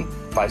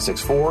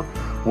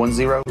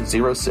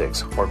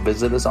 253-564-1006, or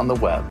visit us on the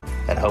web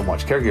at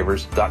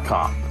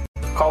homewatchcaregivers.com.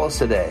 Call us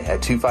today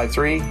at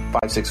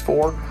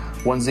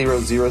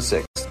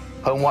 253-564-1006.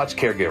 HomeWatch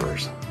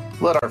Caregivers.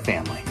 Let our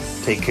family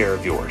take care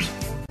of yours.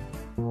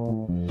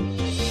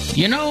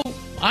 You know,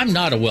 I'm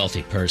not a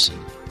wealthy person,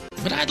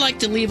 but I'd like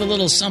to leave a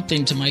little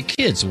something to my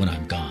kids when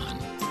I'm gone.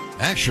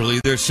 Actually,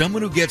 there's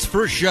someone who gets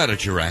first shot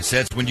at your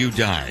assets when you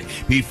die,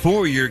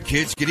 before your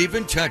kids can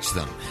even touch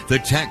them, the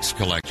tax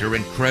collector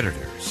and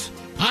creditors.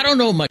 I don't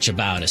know much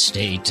about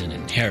estate and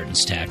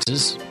inheritance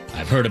taxes.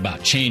 I've heard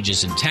about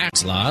changes in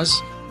tax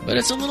laws, but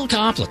it's a little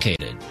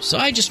complicated, so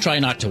I just try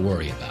not to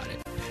worry about it.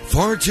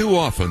 Far too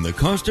often, the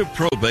cost of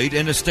probate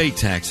and estate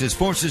taxes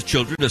forces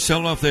children to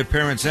sell off their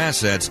parents'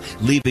 assets,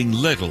 leaving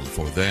little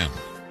for them.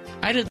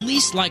 I'd at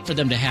least like for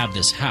them to have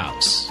this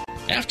house.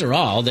 After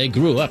all, they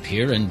grew up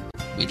here, and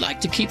we'd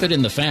like to keep it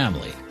in the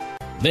family.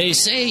 They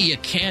say you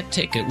can't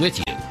take it with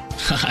you.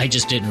 I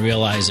just didn't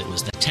realize it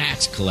was the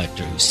tax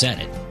collector who said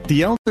it.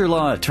 The elder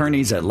law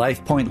attorneys at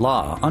LifePoint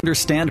Law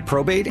understand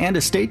probate and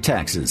estate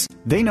taxes.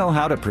 They know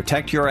how to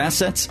protect your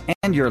assets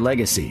and your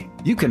legacy.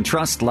 You can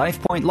trust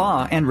LifePoint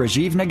Law and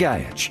Rajiv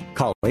Nagayach.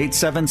 Call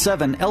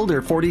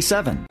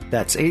 877-ELDER-47.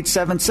 That's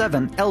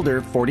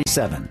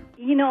 877-ELDER-47.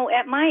 You know,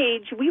 at my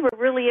age, we were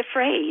really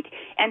afraid.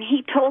 And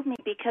he told me,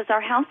 because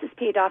our house is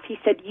paid off, he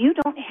said, you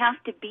don't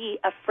have to be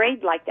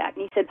afraid like that.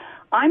 And he said,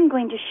 I'm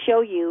going to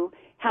show you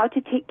how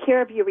to take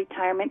care of your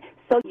retirement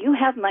so you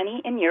have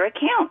money in your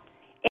account.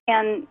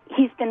 And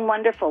he's been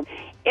wonderful.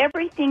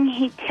 Everything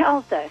he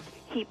tells us,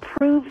 he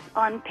proves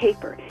on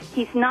paper.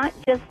 He's not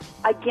just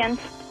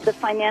against the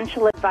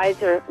financial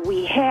advisor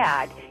we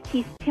had.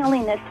 He's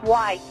telling us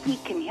why he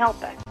can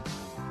help us.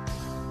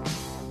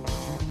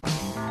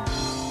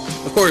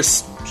 Of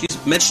course,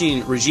 she's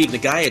mentioning Rajiv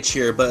Nagayach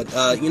here, but,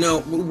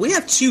 we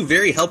have two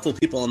very helpful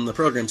people on the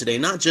program today,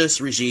 not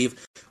just Rajiv.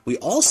 We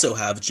also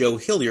have Joe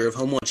Hillier of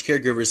HomeWatch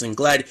Caregivers, and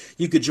glad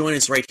you could join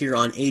us right here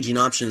on Aging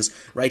Options,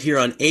 right here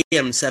on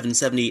AM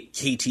 770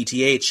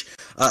 KTTH.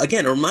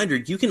 Again, a reminder,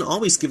 you can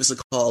always give us a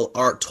call.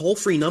 Our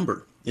toll-free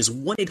number is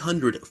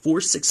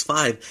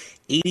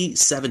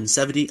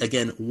 1-800-465-8770.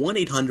 Again,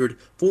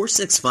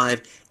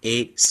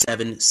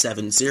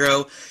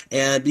 1-800-465-8770.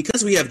 And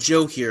because we have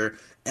Joe here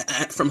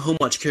from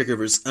HomeWatch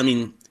Caregivers, I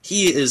mean,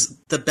 he is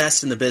the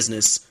best in the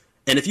business.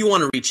 And if you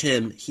want to reach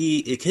him,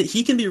 he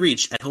can be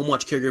reached at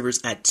HomeWatch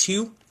Caregivers at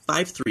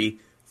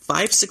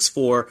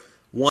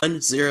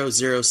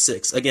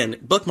 253-564-1006. Again,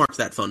 bookmark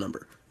that phone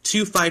number,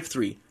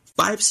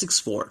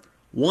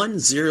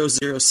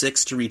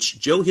 253-564-1006 to reach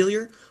Joe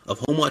Hillier of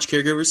HomeWatch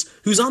Caregivers,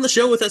 who's on the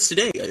show with us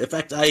today. In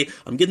fact,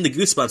 I'm getting the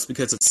goosebumps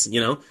because it's,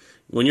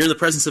 when you're in the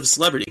presence of a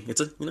celebrity,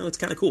 it's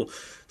kind of cool.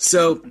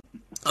 So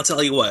I'll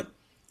tell you what.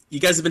 You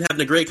guys have been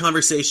having a great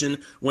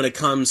conversation when it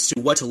comes to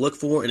what to look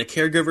for in a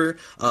caregiver,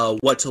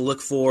 what to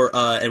look for,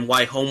 and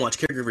why HomeWatch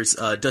Caregivers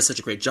does such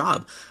a great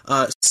job.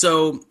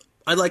 So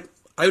I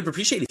would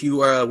appreciate if you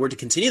were to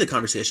continue the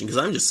conversation, because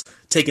I'm just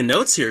taking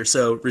notes here.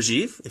 So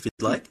Rajiv, if you'd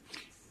like.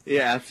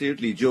 Yeah,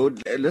 absolutely, Joe.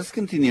 Let's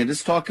continue.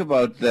 Let's talk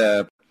about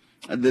the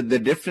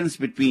difference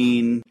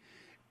between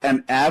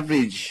an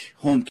average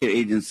home care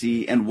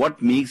agency and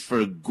what makes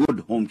for a good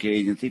home care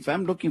agency. If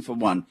I'm looking for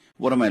one,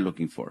 what am I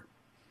looking for?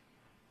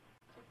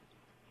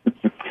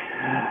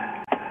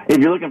 If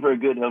you're looking for a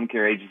good home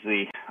care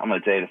agency, I'm going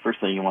to tell you the first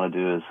thing you want to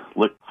do is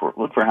look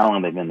for how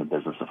long they've been in the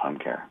business of home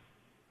care.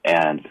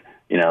 And,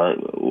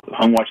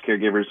 HomeWatch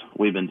Caregivers,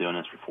 we've been doing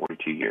this for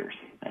 42 years.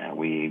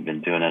 We've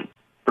been doing it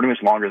pretty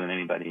much longer than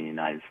anybody in the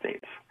United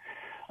States.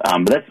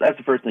 But that's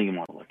the first thing you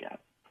want to look at.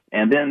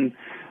 And then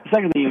the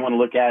second thing you want to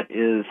look at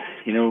is,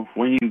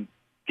 when you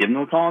give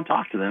them a call and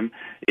talk to them,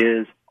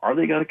 is are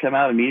they going to come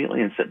out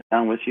immediately and sit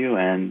down with you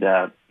and,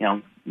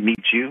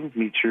 meet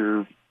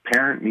your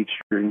parent, meet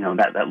your,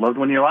 that loved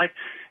one in your life,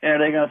 and are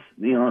they going to,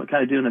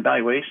 kind of do an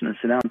evaluation and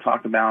sit down and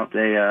talk about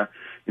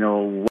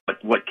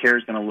what care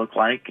is going to look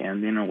like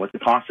and, what the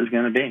cost is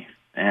going to be.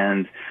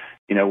 And,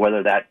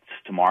 whether that's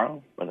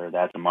tomorrow, whether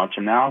that's a month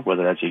from now,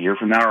 whether that's a year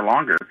from now or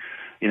longer,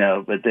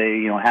 but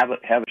they, have a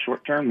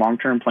short-term,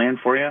 long-term plan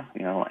for you,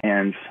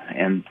 and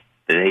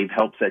they've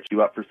helped set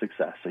you up for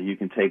success. So you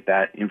can take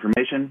that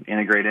information,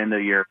 integrate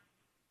into your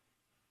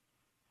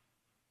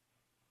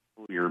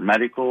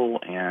medical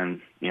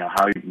and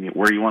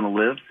where you want to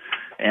live,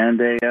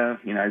 and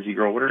as you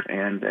grow older,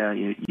 and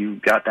you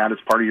got that as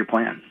part of your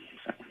plan.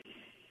 So.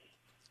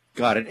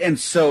 Got it. And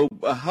so,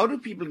 how do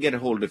people get a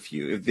hold of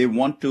you if they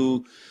want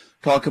to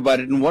talk about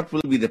it, and what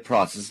will be the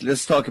process?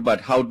 Let's talk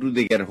about how do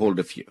they get a hold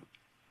of you.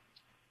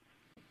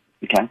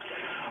 Okay.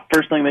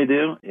 First thing they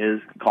do is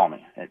call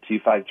me at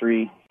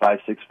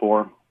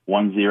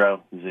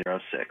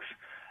 253-564-1006.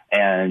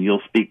 and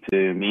you'll speak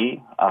to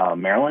me,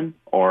 Marilyn,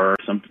 or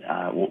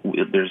I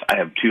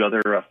have two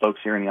other folks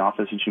here in the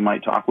office that you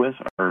might talk with,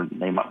 or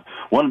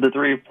one of the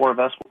 3 or 4 of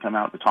us will come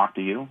out to talk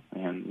to you,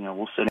 and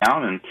we'll sit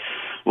down and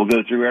we'll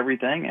go through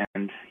everything,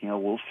 and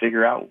we'll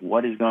figure out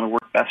what is going to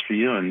work best for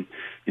you, and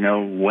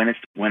when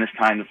it's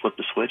time to flip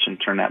the switch and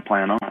turn that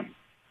plan on.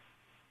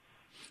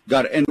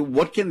 Got it. And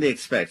what can they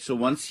expect? So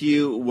once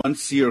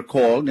you're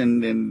called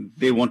and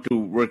they want to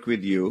work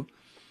with you,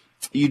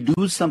 you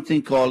do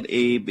something called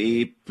a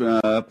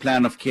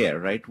plan of care,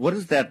 right? What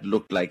does that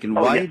look like, and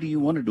why do you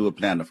want to do a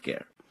plan of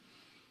care?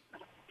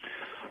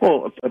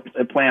 Well,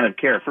 a plan of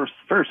care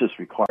first is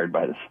required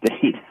by the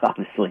state,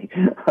 obviously.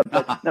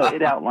 But no,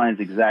 it outlines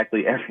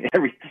exactly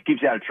every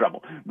keeps you out of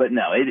trouble. But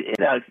no,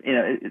 there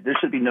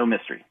should be no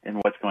mystery in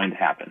what's going to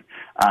happen.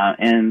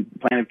 And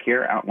plan of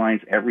care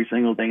outlines every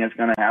single thing that's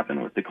going to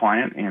happen with the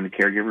client and the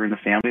caregiver and the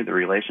family, the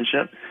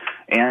relationship.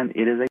 And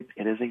it is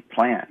a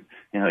plan.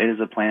 It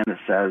is a plan that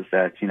says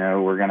that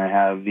we're going to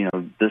have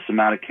this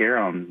amount of care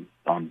on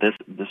this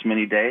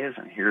many days,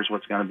 and here's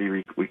what's going to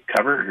be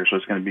covered, here's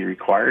what's going to be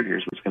required,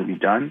 here's what's going to be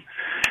done,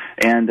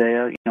 and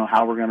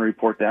how we're going to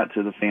report that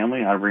to the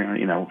family, how we're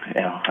going to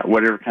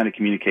whatever kind of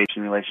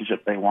communication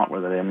relationship they want,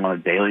 whether they want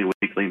a daily,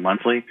 weekly,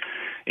 monthly,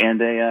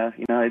 and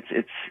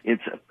it's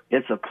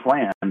a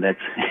plan and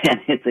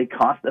it's a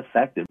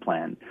cost-effective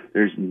plan.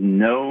 There's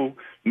no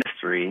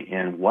mystery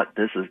in what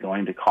this is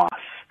going to cost.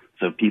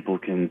 So people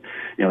can,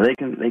 they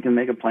can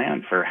make a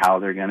plan for how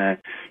they're going to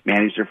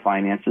manage their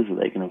finances so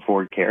they can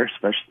afford care,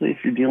 especially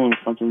if you're dealing with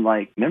something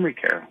like memory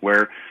care,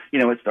 where,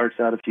 it starts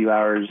out a few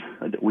hours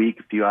a week,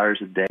 a few hours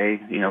a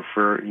day,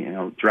 for,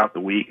 throughout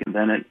the week, and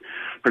then it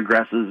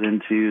progresses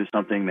into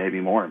something maybe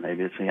more.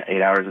 Maybe it's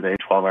 8 hours a day,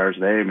 12 hours a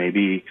day,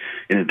 maybe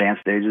in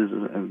advanced stages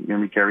of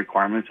memory care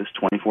requirements, it's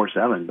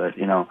 24/7. But,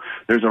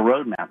 there's a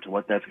roadmap to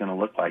what that's going to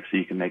look like so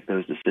you can make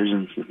those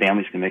decisions, the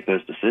families can make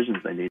those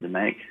decisions they need to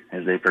make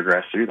as they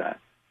progress through that.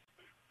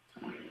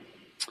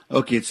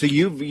 Okay, so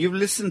you've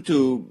listened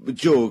to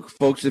Joe.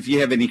 Folks, if you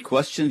have any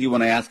questions you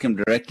want to ask him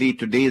directly,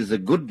 today is a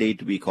good day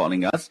to be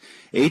calling us,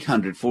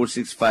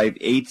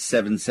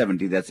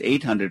 800-465-8770. That's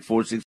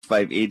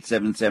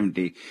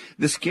 800-465-8770.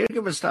 This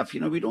caregiver stuff,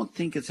 we don't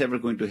think it's ever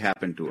going to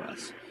happen to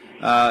us.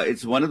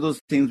 It's one of those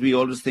things we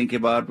always think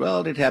about,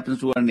 well, it happens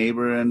to our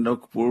neighbor and a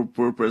poor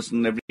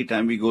person. Every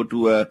time we go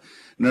to a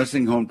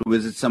nursing home to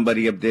visit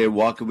somebody up there,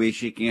 walk away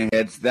shaking our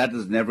heads, that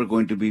is never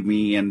going to be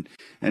me. And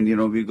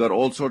we've got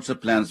all sorts of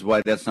plans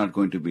why that's not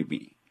going to be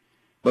me.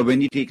 But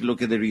when you take a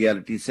look at the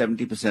reality,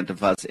 70%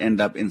 of us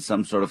end up in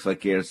some sort of a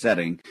care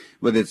setting,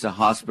 whether it's a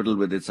hospital,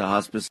 whether it's a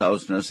hospice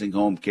house, nursing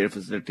home, care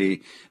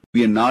facility.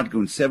 We are not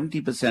going,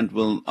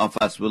 70% of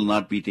us will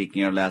not be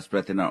taking our last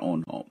breath in our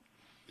own home.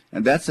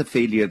 And that's a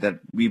failure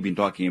that we've been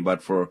talking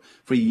about for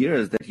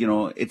years, that,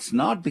 it's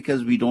not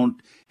because we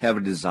don't have a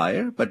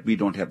desire, but we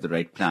don't have the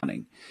right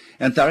planning.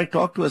 And Tarek,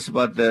 talk to us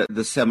about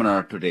the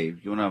seminar today.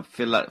 You want to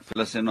fill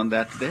us in on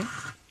that today?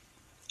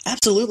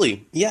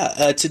 Absolutely.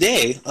 Yeah.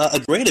 Today, a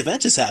great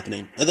event is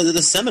happening.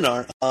 The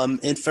seminar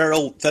in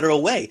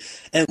Federal Way.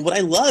 And what I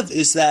love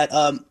is that,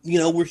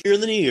 we're here in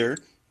the new year,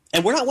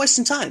 and we're not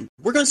wasting time.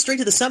 We're going straight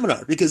to the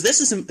seminar because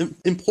this is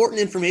important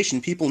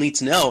information people need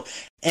to know.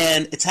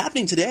 And it's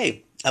happening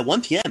today at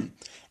 1 p.m.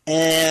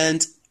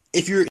 And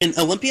if you're in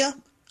Olympia,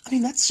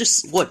 that's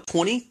just,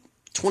 20,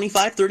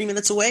 25, 30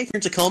 minutes away. If you're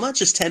in Tacoma,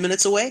 just 10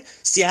 minutes away.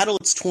 Seattle,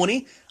 it's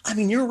 20.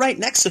 You're right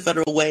next to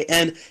Federal Way,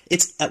 and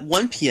it's at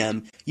 1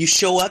 p.m. You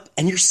show up,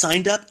 and you're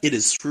signed up. It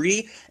is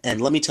free, and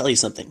let me tell you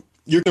something.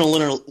 You're going to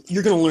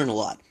learn a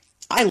lot.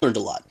 I learned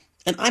a lot.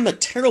 And I'm a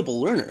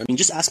terrible learner.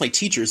 Just ask my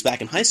teachers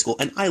back in high school,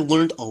 and I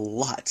learned a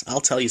lot.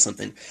 I'll tell you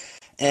something.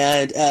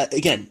 And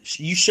again,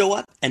 you show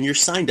up and you're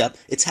signed up.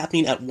 It's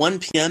happening at 1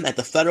 p.m. at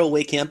the Federal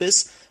Way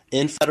campus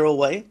in Federal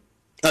Way.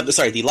 The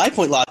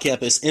LifePoint Law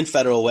campus in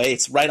Federal Way.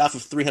 It's right off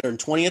of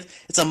 320th.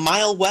 It's a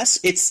mile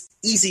west. It's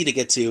easy to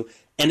get to,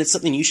 and it's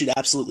something you should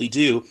absolutely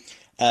do.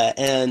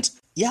 And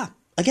yeah,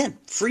 again,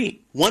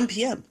 free, 1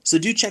 p.m. So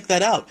do check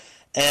that out.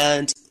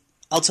 And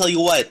I'll tell you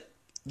what,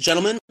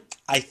 gentlemen,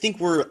 I think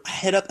we're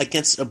head up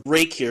against a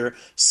break here.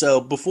 So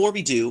before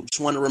we do,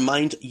 just want to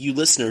remind you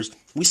listeners,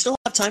 we still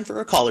have time for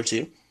a call or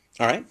two.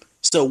 All right?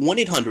 So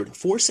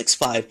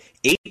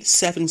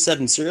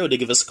 1-800-465-8770 to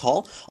give us a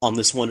call on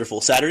this wonderful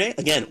Saturday.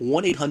 Again,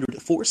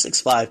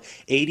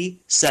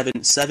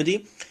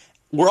 1-800-465-8770.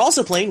 We're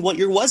also playing What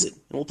Year Was It?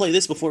 And we'll play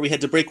this before we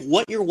head to break.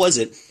 What year was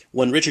it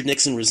when Richard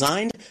Nixon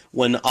resigned,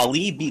 when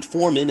Ali beat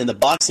Foreman in the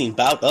boxing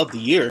bout of the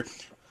year?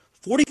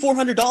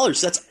 $4,400.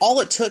 That's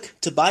all it took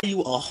to buy you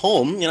a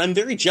home. And I'm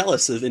very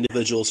jealous of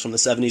individuals from the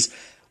 70s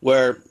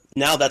where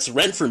now that's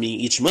rent for me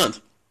each month.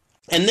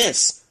 And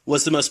this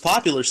was the most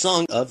popular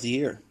song of the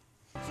year.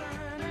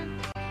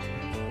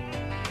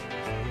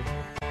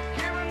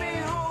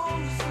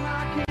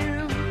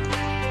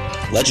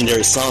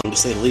 Legendary song, to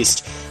say the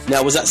least.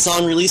 Now, was that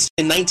song released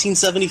in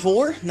 1974,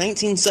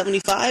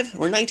 1975,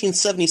 or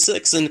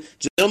 1976? And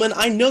gentlemen,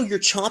 I know you're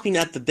chomping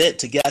at the bit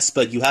to guess,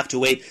 but you have to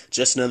wait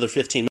just another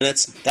 15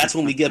 minutes. That's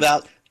when we give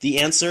out the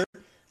answer.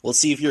 We'll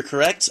see if you're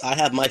correct. I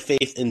have my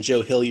faith in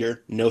Joe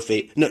Hillier. No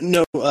faith.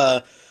 No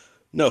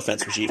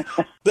offense, Rajiv.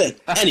 But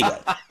anyway,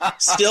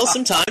 still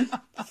some time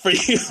for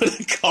you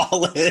to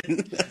call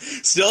in.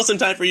 Still some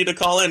time for you to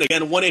call in.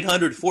 Again,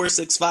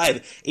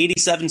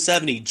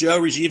 1-800-465-8770.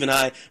 Joe, Rajiv, and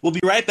I will be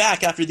right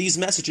back after these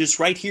messages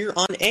right here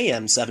on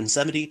AM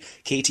 770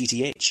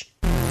 KTTH.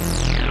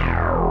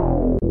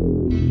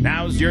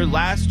 Now's your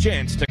last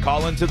chance to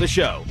call into the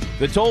show.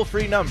 The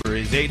toll-free number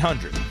is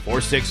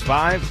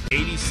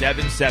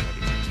 800-465-8770.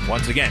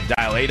 Once again,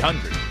 dial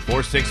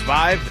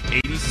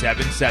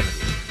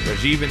 800-465-8770.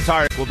 Rajiv and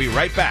Tarek will be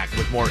right back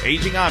with more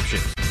aging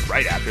options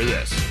right after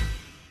this.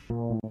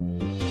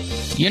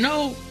 You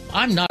know,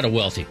 I'm not a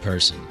wealthy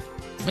person,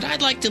 but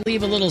I'd like to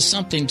leave a little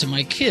something to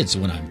my kids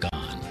when I'm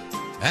gone.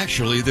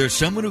 Actually, there's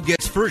someone who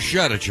gets first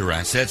shot at your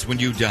assets when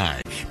you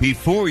die,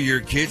 before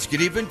your kids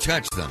can even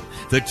touch them.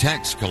 The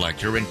tax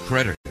collector and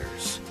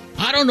creditors.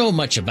 I don't know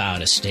much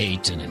about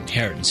estate and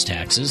inheritance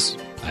taxes.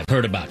 I've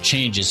heard about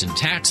changes in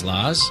tax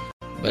laws,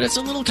 but it's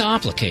a little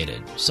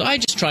complicated, so I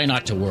just try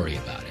not to worry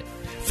about it.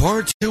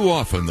 Far too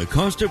often, the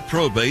cost of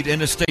probate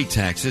and estate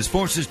taxes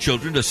forces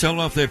children to sell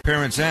off their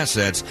parents'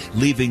 assets,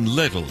 leaving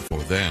little for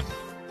them.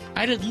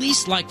 I'd at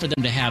least like for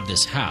them to have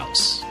this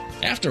house.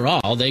 After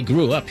all, they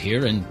grew up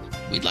here, and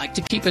we'd like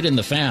to keep it in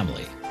the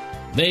family.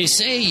 They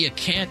say you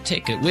can't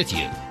take it with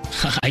you.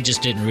 I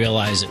just didn't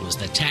realize it was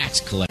the tax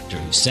collector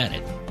who said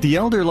it. The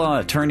elder law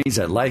attorneys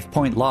at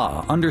LifePoint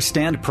Law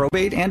understand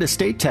probate and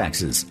estate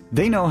taxes.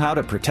 They know how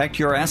to protect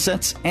your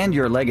assets and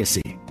your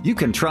legacy. You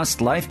can trust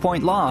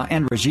LifePoint Law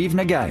and Rajiv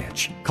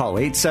Nagayach. Call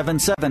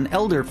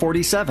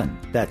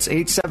 877-ELDER-47. That's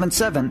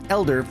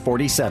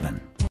 877-ELDER-47.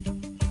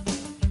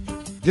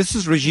 This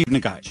is Rajiv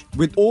Nagayach.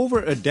 With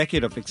over a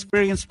decade of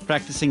experience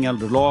practicing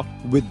elder law,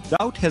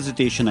 without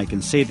hesitation I can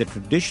say that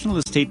traditional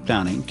estate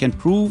planning can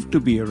prove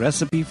to be a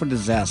recipe for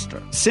disaster.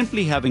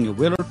 Simply having a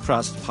will or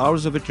trust,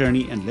 powers of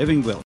attorney, and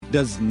living will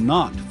does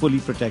not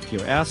fully protect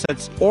your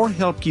assets or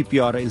help keep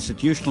you out of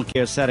institutional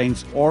care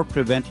settings or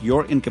prevent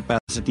your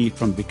incapacity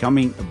from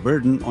becoming a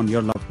burden on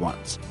your loved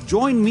ones.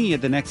 Join me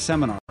at the next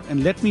seminar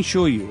and let me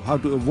show you how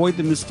to avoid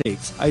the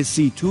mistakes I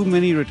see too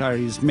many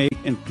retirees make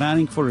in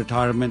planning for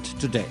retirement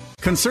today.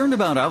 Concerned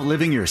about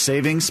outliving your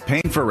savings,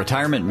 paying for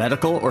retirement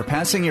medical, or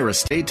passing your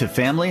estate to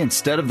family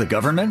instead of the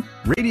government?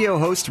 Radio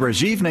host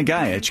Rajiv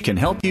Nagayach can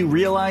help you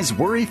realize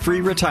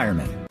worry-free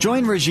retirement.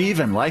 Join Rajiv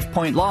and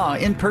LifePoint Law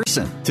in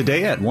person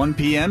today at 1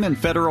 p.m. in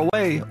Federal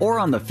Way or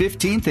on the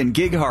 15th in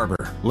Gig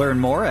Harbor. Learn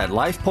more at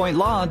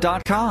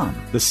lifepointlaw.com.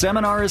 The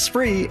seminar is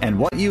free, and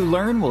what you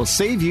learn will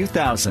save you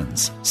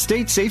thousands.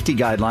 State safety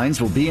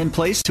guidelines will be in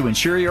place to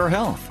ensure your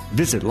health.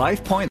 Visit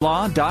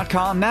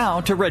lifepointlaw.com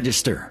now to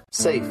register.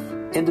 Safe,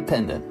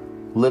 independent,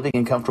 living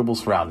in comfortable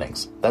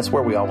surroundings. That's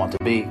where we all want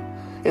to be.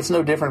 It's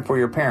no different for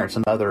your parents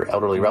and other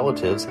elderly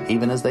relatives,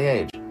 even as they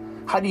age.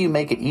 How do you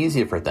make it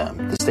easier for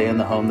them to stay in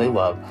the home they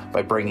love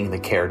by bringing the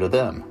care to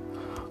them?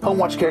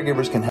 HomeWatch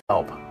Caregivers can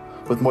help.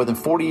 With more than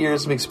 40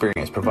 years of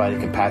experience providing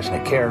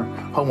compassionate care,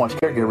 HomeWatch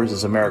Caregivers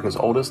is America's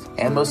oldest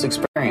and most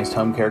experienced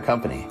home care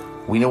company.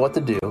 We know what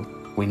to do,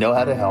 we know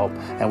how to help,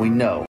 and we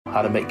know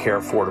how to make care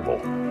affordable.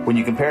 When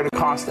you compare the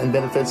costs and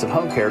benefits of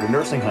home care to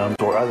nursing homes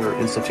or other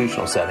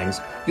institutional settings,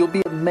 you'll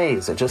be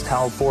amazed at just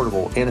how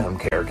affordable in-home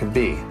care can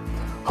be.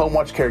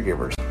 HomeWatch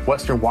Caregivers,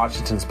 Western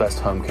Washington's best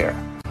home care.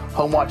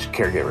 HomeWatch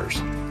Caregivers.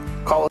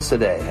 Call us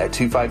today at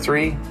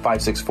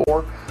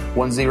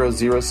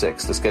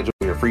 253-564-1006 to schedule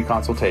your free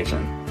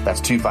consultation.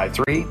 That's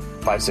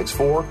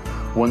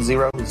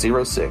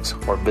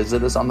 253-564-1006, or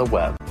visit us on the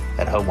web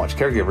at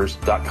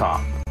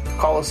homewatchcaregivers.com.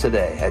 Call us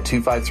today at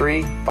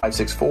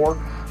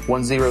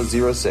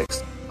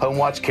 253-564-1006.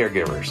 HomeWatch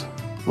Caregivers.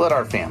 Let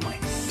our family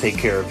take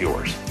care of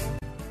yours.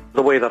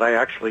 The way that I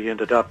actually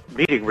ended up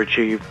meeting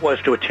Rajiv was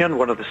to attend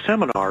one of the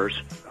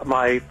seminars.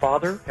 My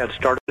father had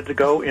started to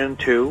go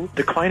into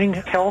declining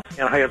health,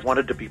 and I had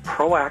wanted to be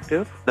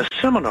proactive. The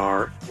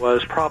seminar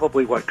was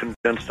probably what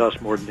convinced us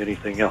more than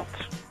anything else.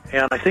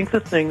 And I think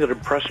the thing that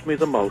impressed me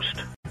the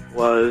most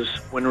was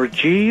when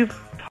Rajiv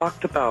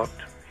talked about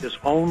his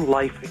own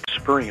life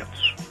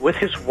experience with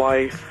his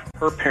wife,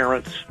 her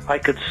parents. I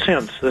could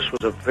sense this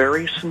was a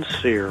very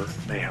sincere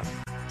man.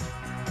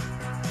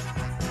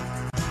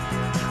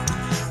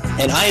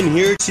 And I am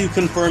here to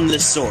confirm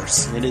this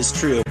source. It is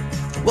true.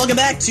 Welcome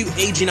back to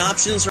Aging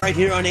Options right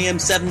here on AM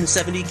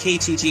 770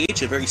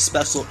 KTTH, a very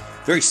special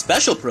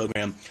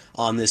program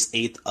on this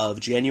 8th of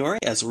January,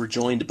 as we're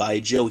joined by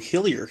Joe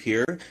Hillier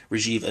here,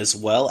 Rajiv as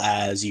well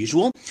as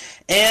usual.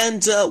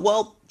 And,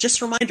 just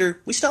a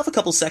reminder, we still have a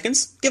couple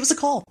seconds. Give us a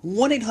call,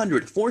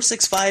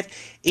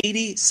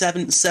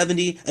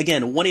 1-800-465-8770.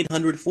 Again,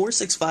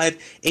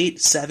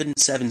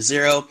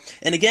 1-800-465-8770.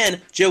 And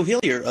again, Joe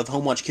Hillier of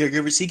HomeWatch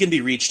Caregivers, he can be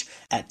reached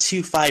at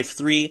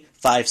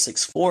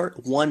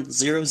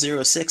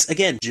 253-564-1006.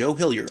 Again, Joe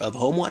Hillier of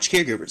HomeWatch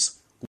Caregivers,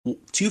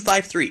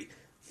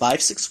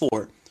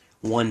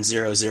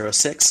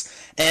 253-564-1006.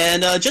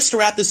 And just to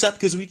wrap this up,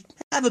 because we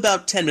have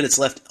about 10 minutes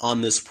left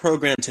on this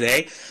program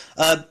today,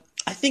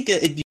 I think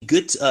it'd be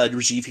good,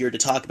 Rajiv, here to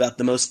talk about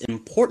the most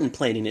important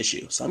planning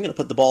issue. So I'm going to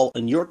put the ball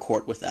in your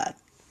court with that.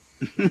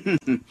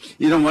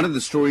 One of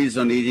the stories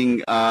on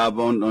aging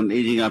on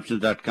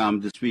agingoptions.com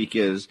this week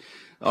is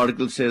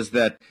article says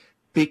that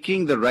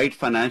picking the right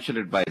financial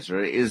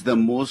advisor is the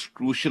most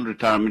crucial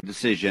retirement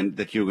decision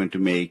that you're going to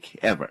make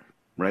ever,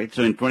 right?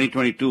 So in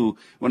 2022,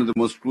 one of the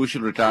most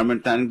crucial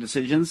retirement planning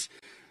decisions,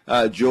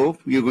 Joe,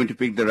 you're going to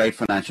pick the right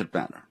financial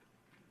planner.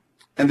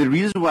 And the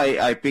reason why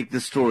I picked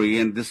this story,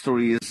 and this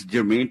story is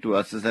germane to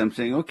us, is I'm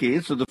saying,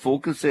 okay, so the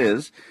focus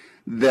is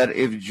that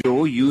if,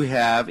 Joe, you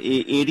have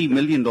a $80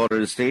 million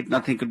estate,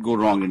 nothing could go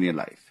wrong in your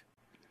life,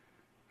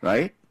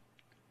 right?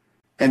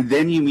 And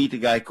then you meet a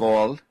guy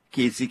called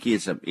Casey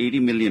Kasem,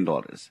 $80 million.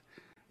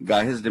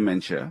 Guy has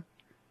dementia.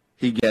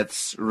 He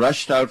gets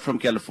rushed out from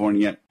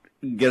California,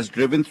 gets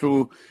driven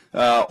through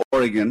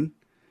Oregon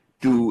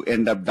to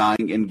end up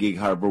dying in Gig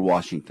Harbor,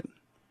 Washington.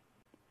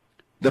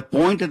 The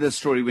point of the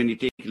story, when you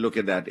take a look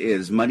at that,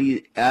 is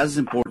money, as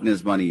important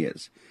as money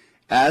is,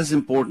 as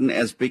important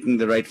as picking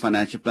the right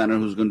financial planner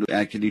who's going to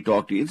actually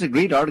talk to you. It's a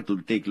great article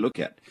to take a look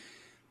at,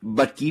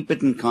 but keep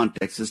it in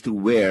context as to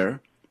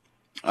where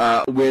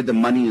the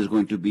money is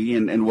going to be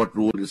and what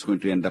role it's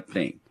going to end up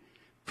playing.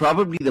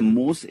 Probably the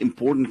most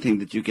important thing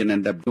that you can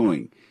end up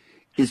doing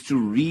is to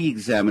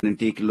re-examine and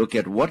take a look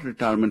at what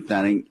retirement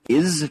planning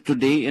is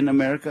today in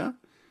America,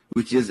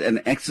 which is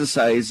an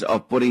exercise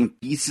of putting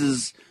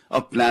pieces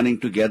of planning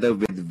together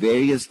with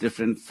various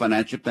different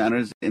financial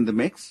planners in the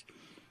mix.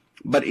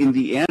 But in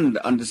the end,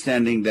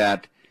 understanding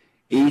that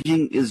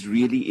aging is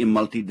really a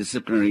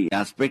multidisciplinary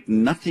aspect.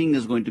 Nothing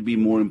is going to be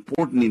more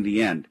important in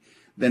the end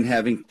than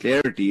having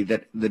clarity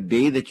that the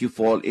day that you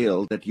fall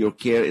ill, that your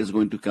care is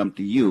going to come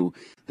to you,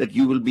 that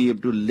you will be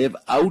able to live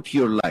out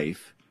your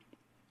life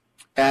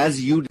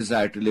as you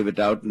desire to live it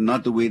out,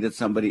 not the way that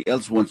somebody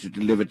else wants you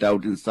to live it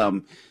out in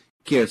some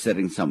care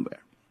setting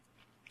somewhere.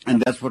 And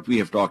that's what we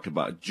have talked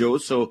about. Joe,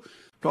 so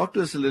talk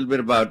to us a little bit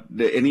about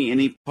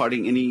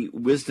any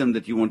wisdom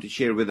that you want to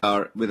share with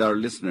our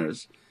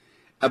listeners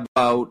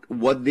about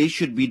what they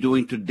should be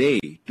doing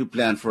today to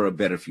plan for a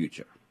better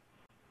future.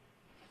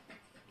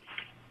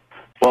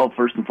 Well,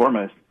 first and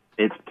foremost,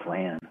 it's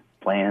plan,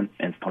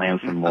 and plan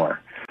some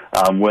more.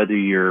 Whether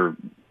you're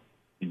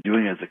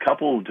doing it as a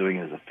couple, doing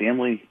it as a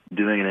family,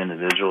 doing it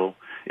individual,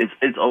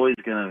 it's always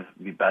going to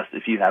be best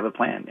if you have a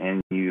plan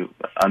and you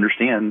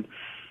understand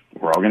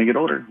we're all going to get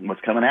older,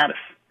 what's coming at us,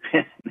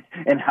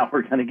 and how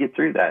we're going to get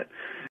through that.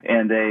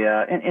 And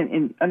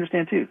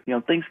understand, too,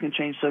 things can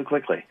change so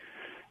quickly.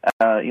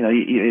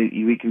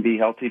 We can be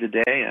healthy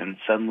today, and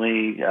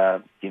suddenly,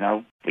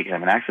 we can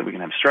have an accident, we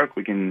can have a stroke,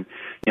 we can,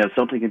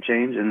 something can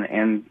change,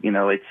 and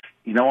it's,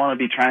 you don't want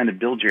to be trying to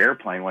build your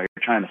airplane while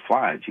you're trying to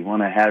fly it. You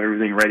want to have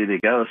everything ready to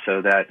go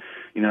so that,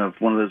 if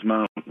one of those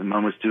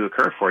moments do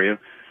occur for you,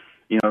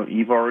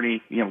 you've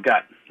already,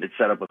 got it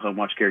set up with Home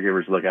Watch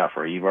caregivers to look out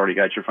for you. You've already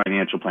got your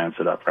financial plan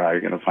set up for how you're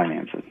going to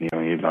finance it.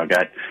 You've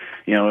got,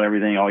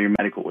 everything, all your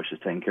medical wishes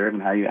taken care of,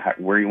 and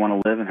where you want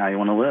to live and how you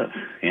want to live.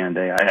 And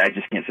I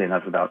just can't say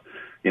enough about,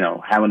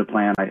 having a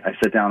plan. I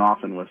sit down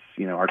often with,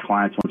 our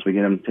clients once we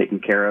get them taken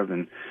care of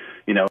and,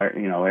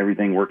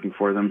 everything working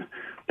for them.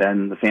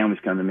 Then the families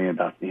come to me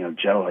about,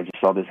 Joe, I just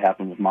saw this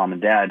happen with mom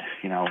and dad.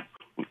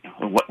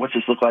 What's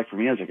this look like for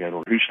me as I get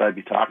older? Who should I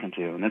be talking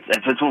to? And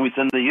that's what we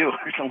send to you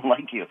or someone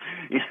like you.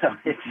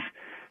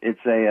 It's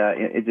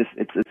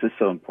just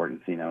so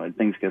important. And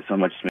things go so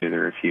much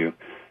smoother if you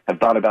have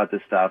thought about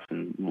this stuff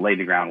and laid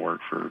the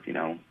groundwork for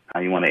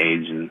how you want to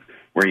age and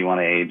where you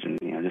want to age and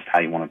just how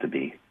you want it to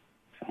be.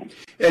 So.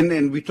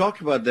 And we talked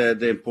about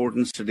the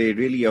importance today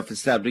really of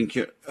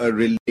establishing a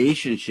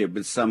relationship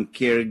with some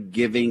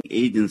caregiving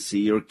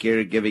agency or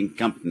caregiving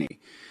company.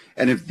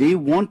 And if they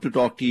want to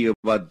talk to you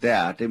about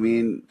that,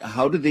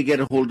 how do they get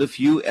a hold of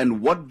you, and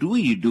what do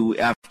you do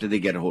after they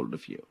get a hold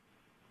of you?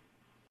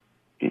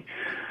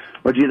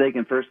 Well, they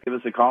can first give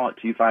us a call at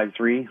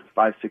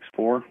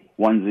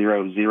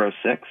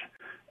 253-564-1006,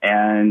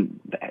 and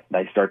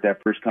they start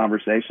that first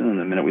conversation. And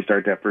the minute we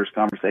start that first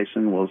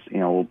conversation, we'll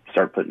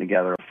start putting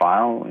together a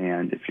file.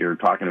 And if you're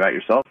talking about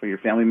yourself or your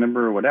family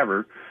member or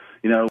whatever,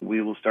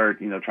 we will start,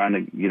 trying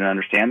to get an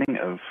understanding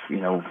of,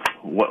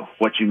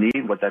 what you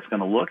need, what that's going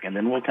to look, and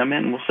then we'll come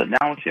in and we'll sit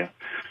down with you.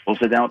 We'll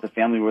sit down with the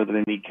family whether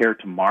they need care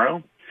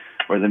tomorrow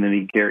or whether they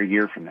need care a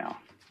year from now.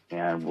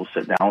 And we'll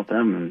sit down with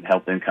them and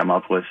help them come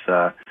up with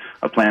a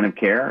plan of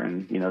care,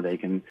 and, they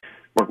can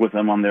work with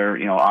them on their,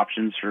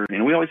 options for,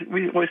 we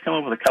always come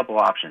up with a couple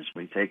options.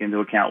 We take into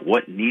account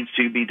what needs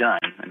to be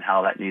done and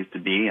how that needs to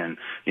be and,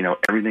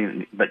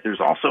 everything. But there's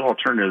also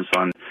alternatives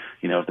on,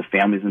 if the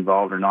family's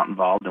involved or not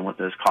involved and what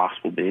those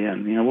costs will be.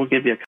 And, we'll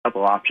give you a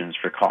couple options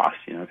for costs,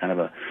 kind of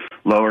a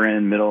lower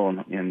end, middle,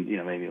 and maybe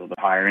a little bit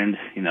higher end,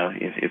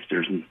 if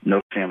there's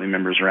no family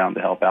members around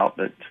to help out.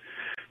 But,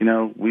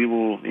 we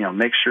will,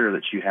 make sure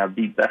that you have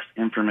the best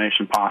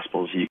information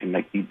possible so you can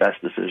make the best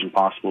decision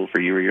possible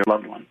for you or your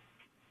loved one.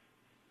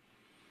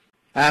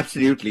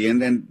 Absolutely.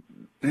 And then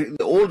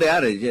The old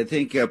adage, I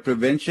think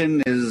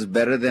prevention is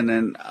better than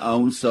an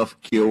ounce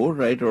of cure,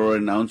 right? Or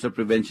an ounce of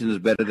prevention is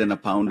better than a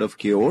pound of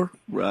cure,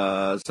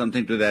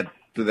 something to that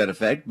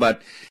effect.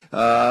 But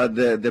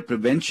the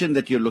prevention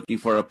that you're looking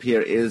for up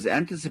here is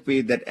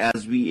anticipate that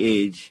as we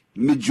age,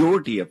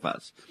 majority of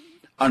us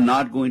are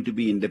not going to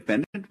be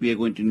independent. We are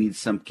going to need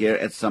some care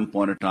at some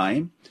point of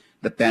time.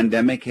 The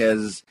pandemic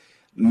has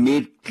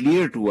made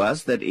clear to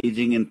us that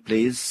aging in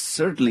place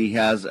certainly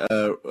has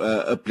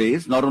a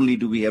place. Not only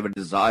do we have a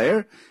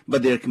desire,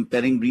 but there are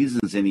compelling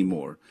reasons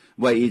anymore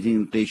why aging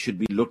in place should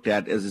be looked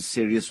at as a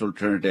serious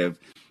alternative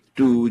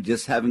to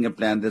just having a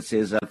plan that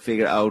says, I'll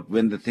figure out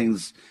when the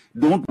things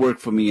don't work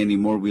for me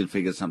anymore, we'll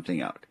figure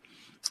something out.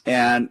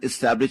 And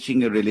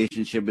establishing a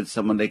relationship with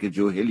someone like a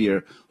Joe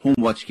Hillier, Home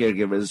Watch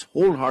Caregivers,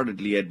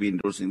 wholeheartedly I'd be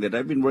endorsing that.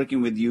 I've been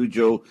working with you,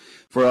 Joe,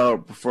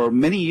 for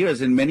many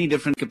years in many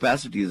different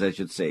capacities, I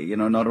should say. You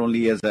know, not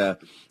only as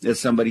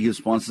somebody who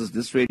sponsors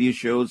this radio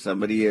show,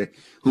 somebody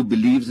who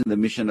believes in the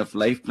mission of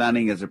life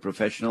planning as a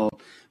professional,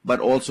 but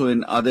also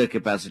in other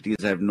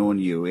capacities I've known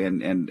you.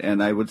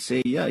 And I would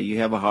say, yeah, you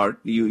have a heart.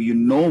 You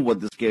know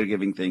what this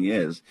caregiving thing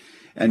is,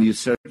 and you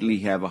certainly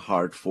have a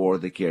heart for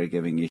the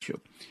caregiving issue.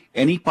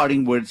 Any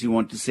parting words you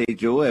want to say,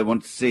 Joe? I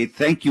want to say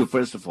thank you,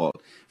 first of all,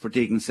 for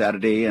taking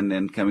Saturday and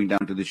then coming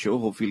down to the show.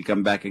 Hopefully you'll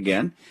come back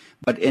again.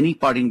 But any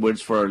parting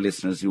words for our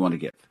listeners you want to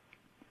give?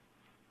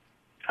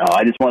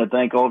 I just want to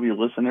thank all of your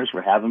listeners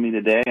for having me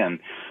today and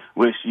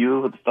wish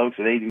you, the folks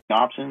at Aging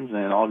Options,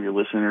 and all of your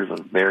listeners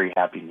a very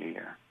happy New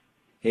Year.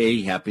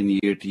 Hey, Happy New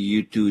Year to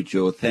you too,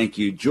 Joe. Thank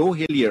you. Joe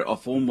Hillier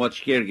of Home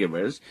Watch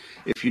Caregivers.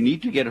 If you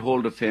need to get a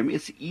hold of him,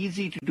 it's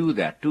easy to do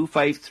that.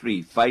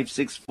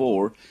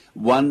 253-564-1006.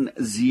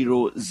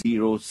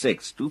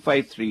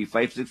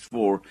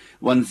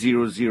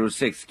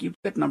 253-564-1006. Keep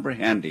that number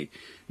handy.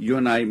 You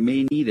and I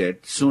may need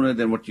it sooner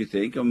than what you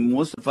think.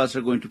 Most of us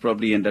are going to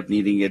probably end up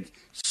needing it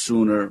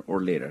sooner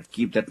or later.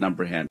 Keep that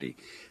number handy.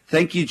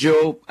 Thank you,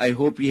 Joe. I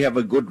hope you have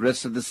a good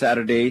rest of the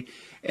Saturday.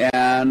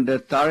 And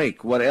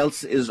Tariq, what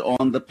else is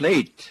on the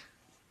plate?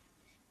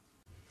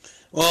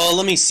 Well,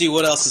 let me see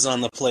what else is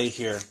on the plate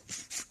here.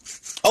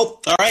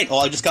 Oh, all right. Well,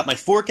 I just got my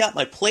fork out,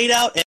 my plate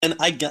out, and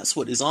I guess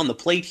what is on the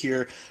plate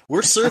here.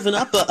 We're serving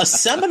up a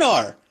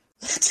seminar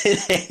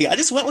today. I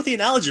just went with the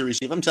analogy,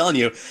 Rajiv, I'm telling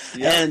you.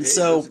 Yeah, and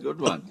so, that's a good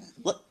one.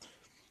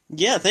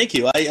 Yeah, thank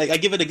you. I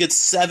give it a good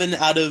 7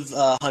 out of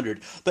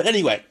 100. But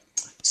anyway,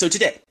 so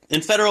today, in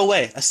Federal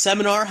Way, a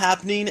seminar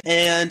happening,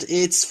 and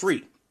it's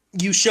free.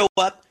 You show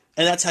up,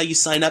 and that's how you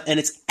sign up, and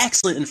it's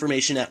excellent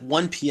information at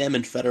 1 p.m.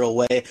 in Federal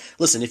Way.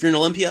 Listen, if you're in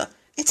Olympia,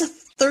 it's a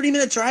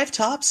 30-minute drive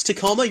tops.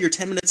 Tacoma, you're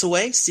 10 minutes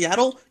away.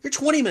 Seattle, you're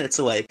 20 minutes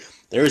away.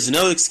 There is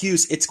no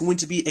excuse. It's going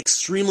to be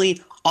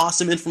extremely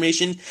awesome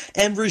information,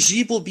 and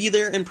Rajiv will be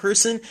there in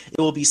person. It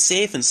will be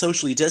safe and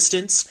socially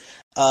distanced,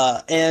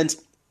 and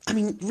I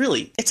mean,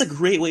 really, it's a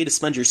great way to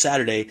spend your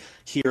Saturday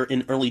here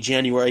in early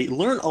January.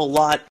 Learn a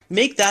lot.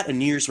 Make that a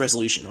New Year's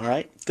resolution, all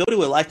right? Go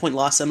to a LifePoint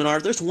Law seminar.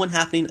 There's one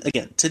happening,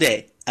 again,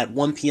 today at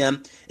 1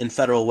 p.m. in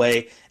Federal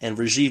Way, and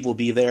Rajiv will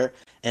be there.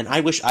 And I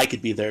wish I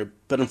could be there,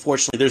 but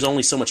unfortunately, there's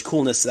only so much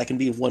coolness that can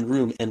be in one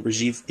room, and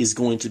Rajiv is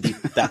going to be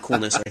that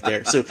coolness right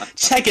there. So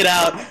check it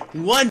out,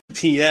 1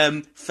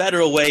 p.m.,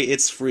 Federal Way.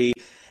 It's free,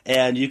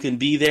 and you can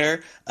be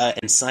there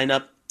and sign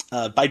up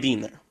by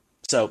being there.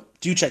 So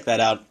do check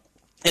that out.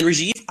 And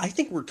Rajiv, I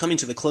think we're coming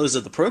to the close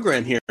of the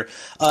program here.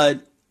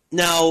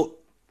 Now,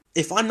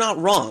 if I'm not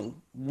wrong,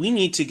 we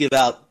need to give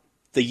out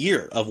the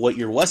year of what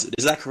year was it.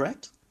 Is that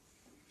correct?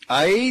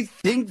 I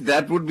think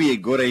that would be a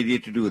good idea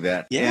to do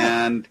that.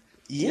 Yeah. And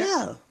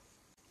yeah.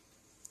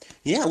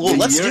 Well,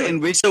 let's do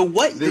it. So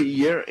what? The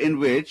year in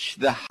which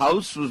the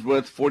house was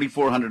worth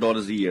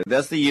 $4,400 a year.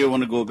 That's the year I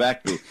want to go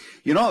back to.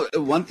 You know,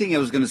 one thing I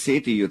was going to say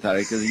to you,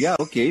 Tariq, is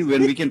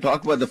when we can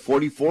talk about the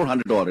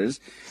 $4,400,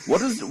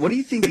 what do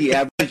you think the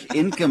average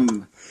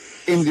income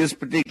in this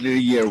particular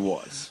year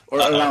was, or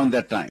around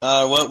that time?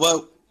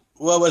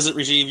 What was it,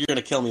 Rajiv? You're going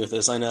to kill me with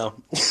this, I know.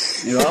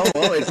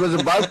 Well, it was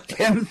about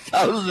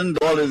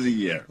 $10,000 a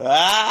year.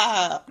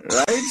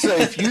 Right? So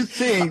if you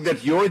think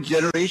that your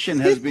generation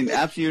has been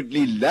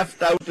absolutely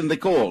left out in the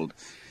cold,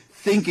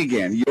 think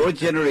again. Your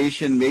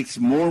generation makes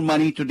more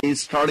money today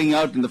starting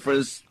out in the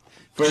first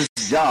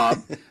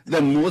job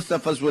than most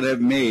of us would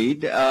have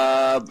made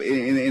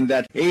in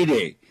that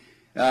heyday,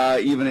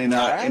 even in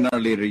our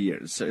later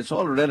years. So it's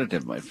all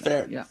relative, my friend.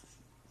 Fair. Yeah.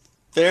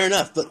 Fair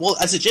enough. But, well,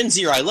 as a Gen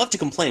Zer, I love to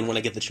complain when I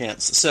get the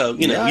chance. So,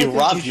 you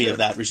robbed me of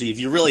that, Rajiv.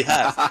 You really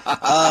have.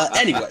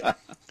 Anyway,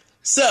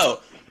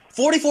 so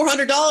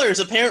 $4,400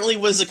 apparently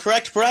was the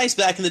correct price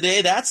back in the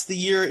day. That's the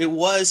year it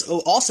was.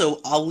 Oh,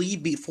 also, Ali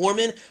beat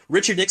Foreman.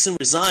 Richard Nixon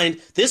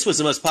resigned. This was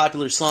the most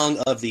popular song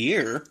of the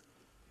year.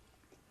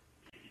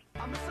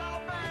 All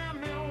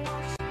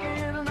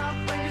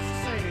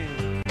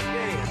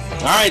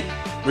right,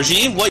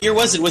 Rajiv, what year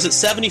was it? Was it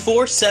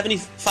 74,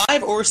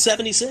 75, or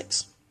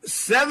 76?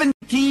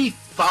 75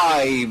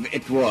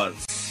 it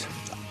was.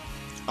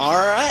 All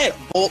right.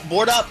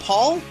 Board up,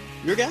 Paul.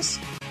 Your guess?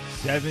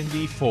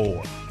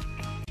 74.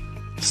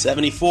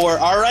 74.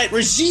 All right,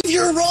 Rajiv,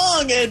 you're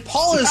wrong, and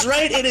Paul is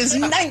right. It is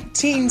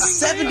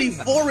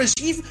 1974.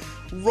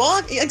 Rajiv,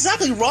 wrong.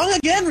 Exactly, wrong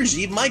again,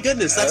 Rajiv. My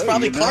goodness, that's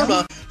probably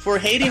karma for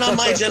hating on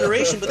my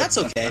generation, but that's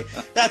okay.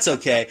 That's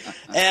okay.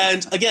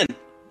 And again,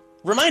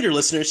 reminder,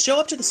 listeners, show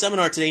up to the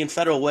seminar today in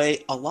Federal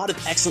Way. A lot of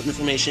excellent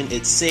information.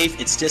 It's safe,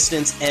 it's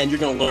distance, and you're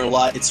going to learn a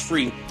lot. It's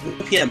free.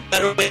 1 p.m.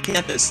 Federal Way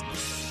campus,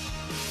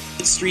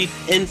 8th Street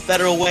in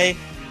Federal Way.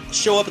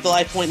 Show up at the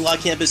LifePoint Law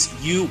Campus.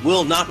 You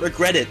will not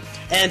regret it.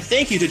 And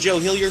thank you to Joe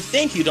Hillier.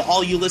 Thank you to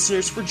all you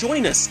listeners for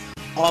joining us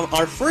on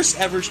our first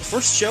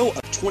show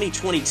of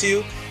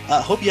 2022.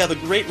 Hope you have a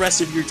great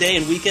rest of your day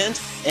and weekend.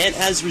 And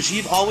as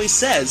Rajiv always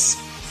says,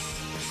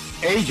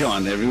 hey,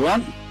 John,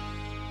 everyone.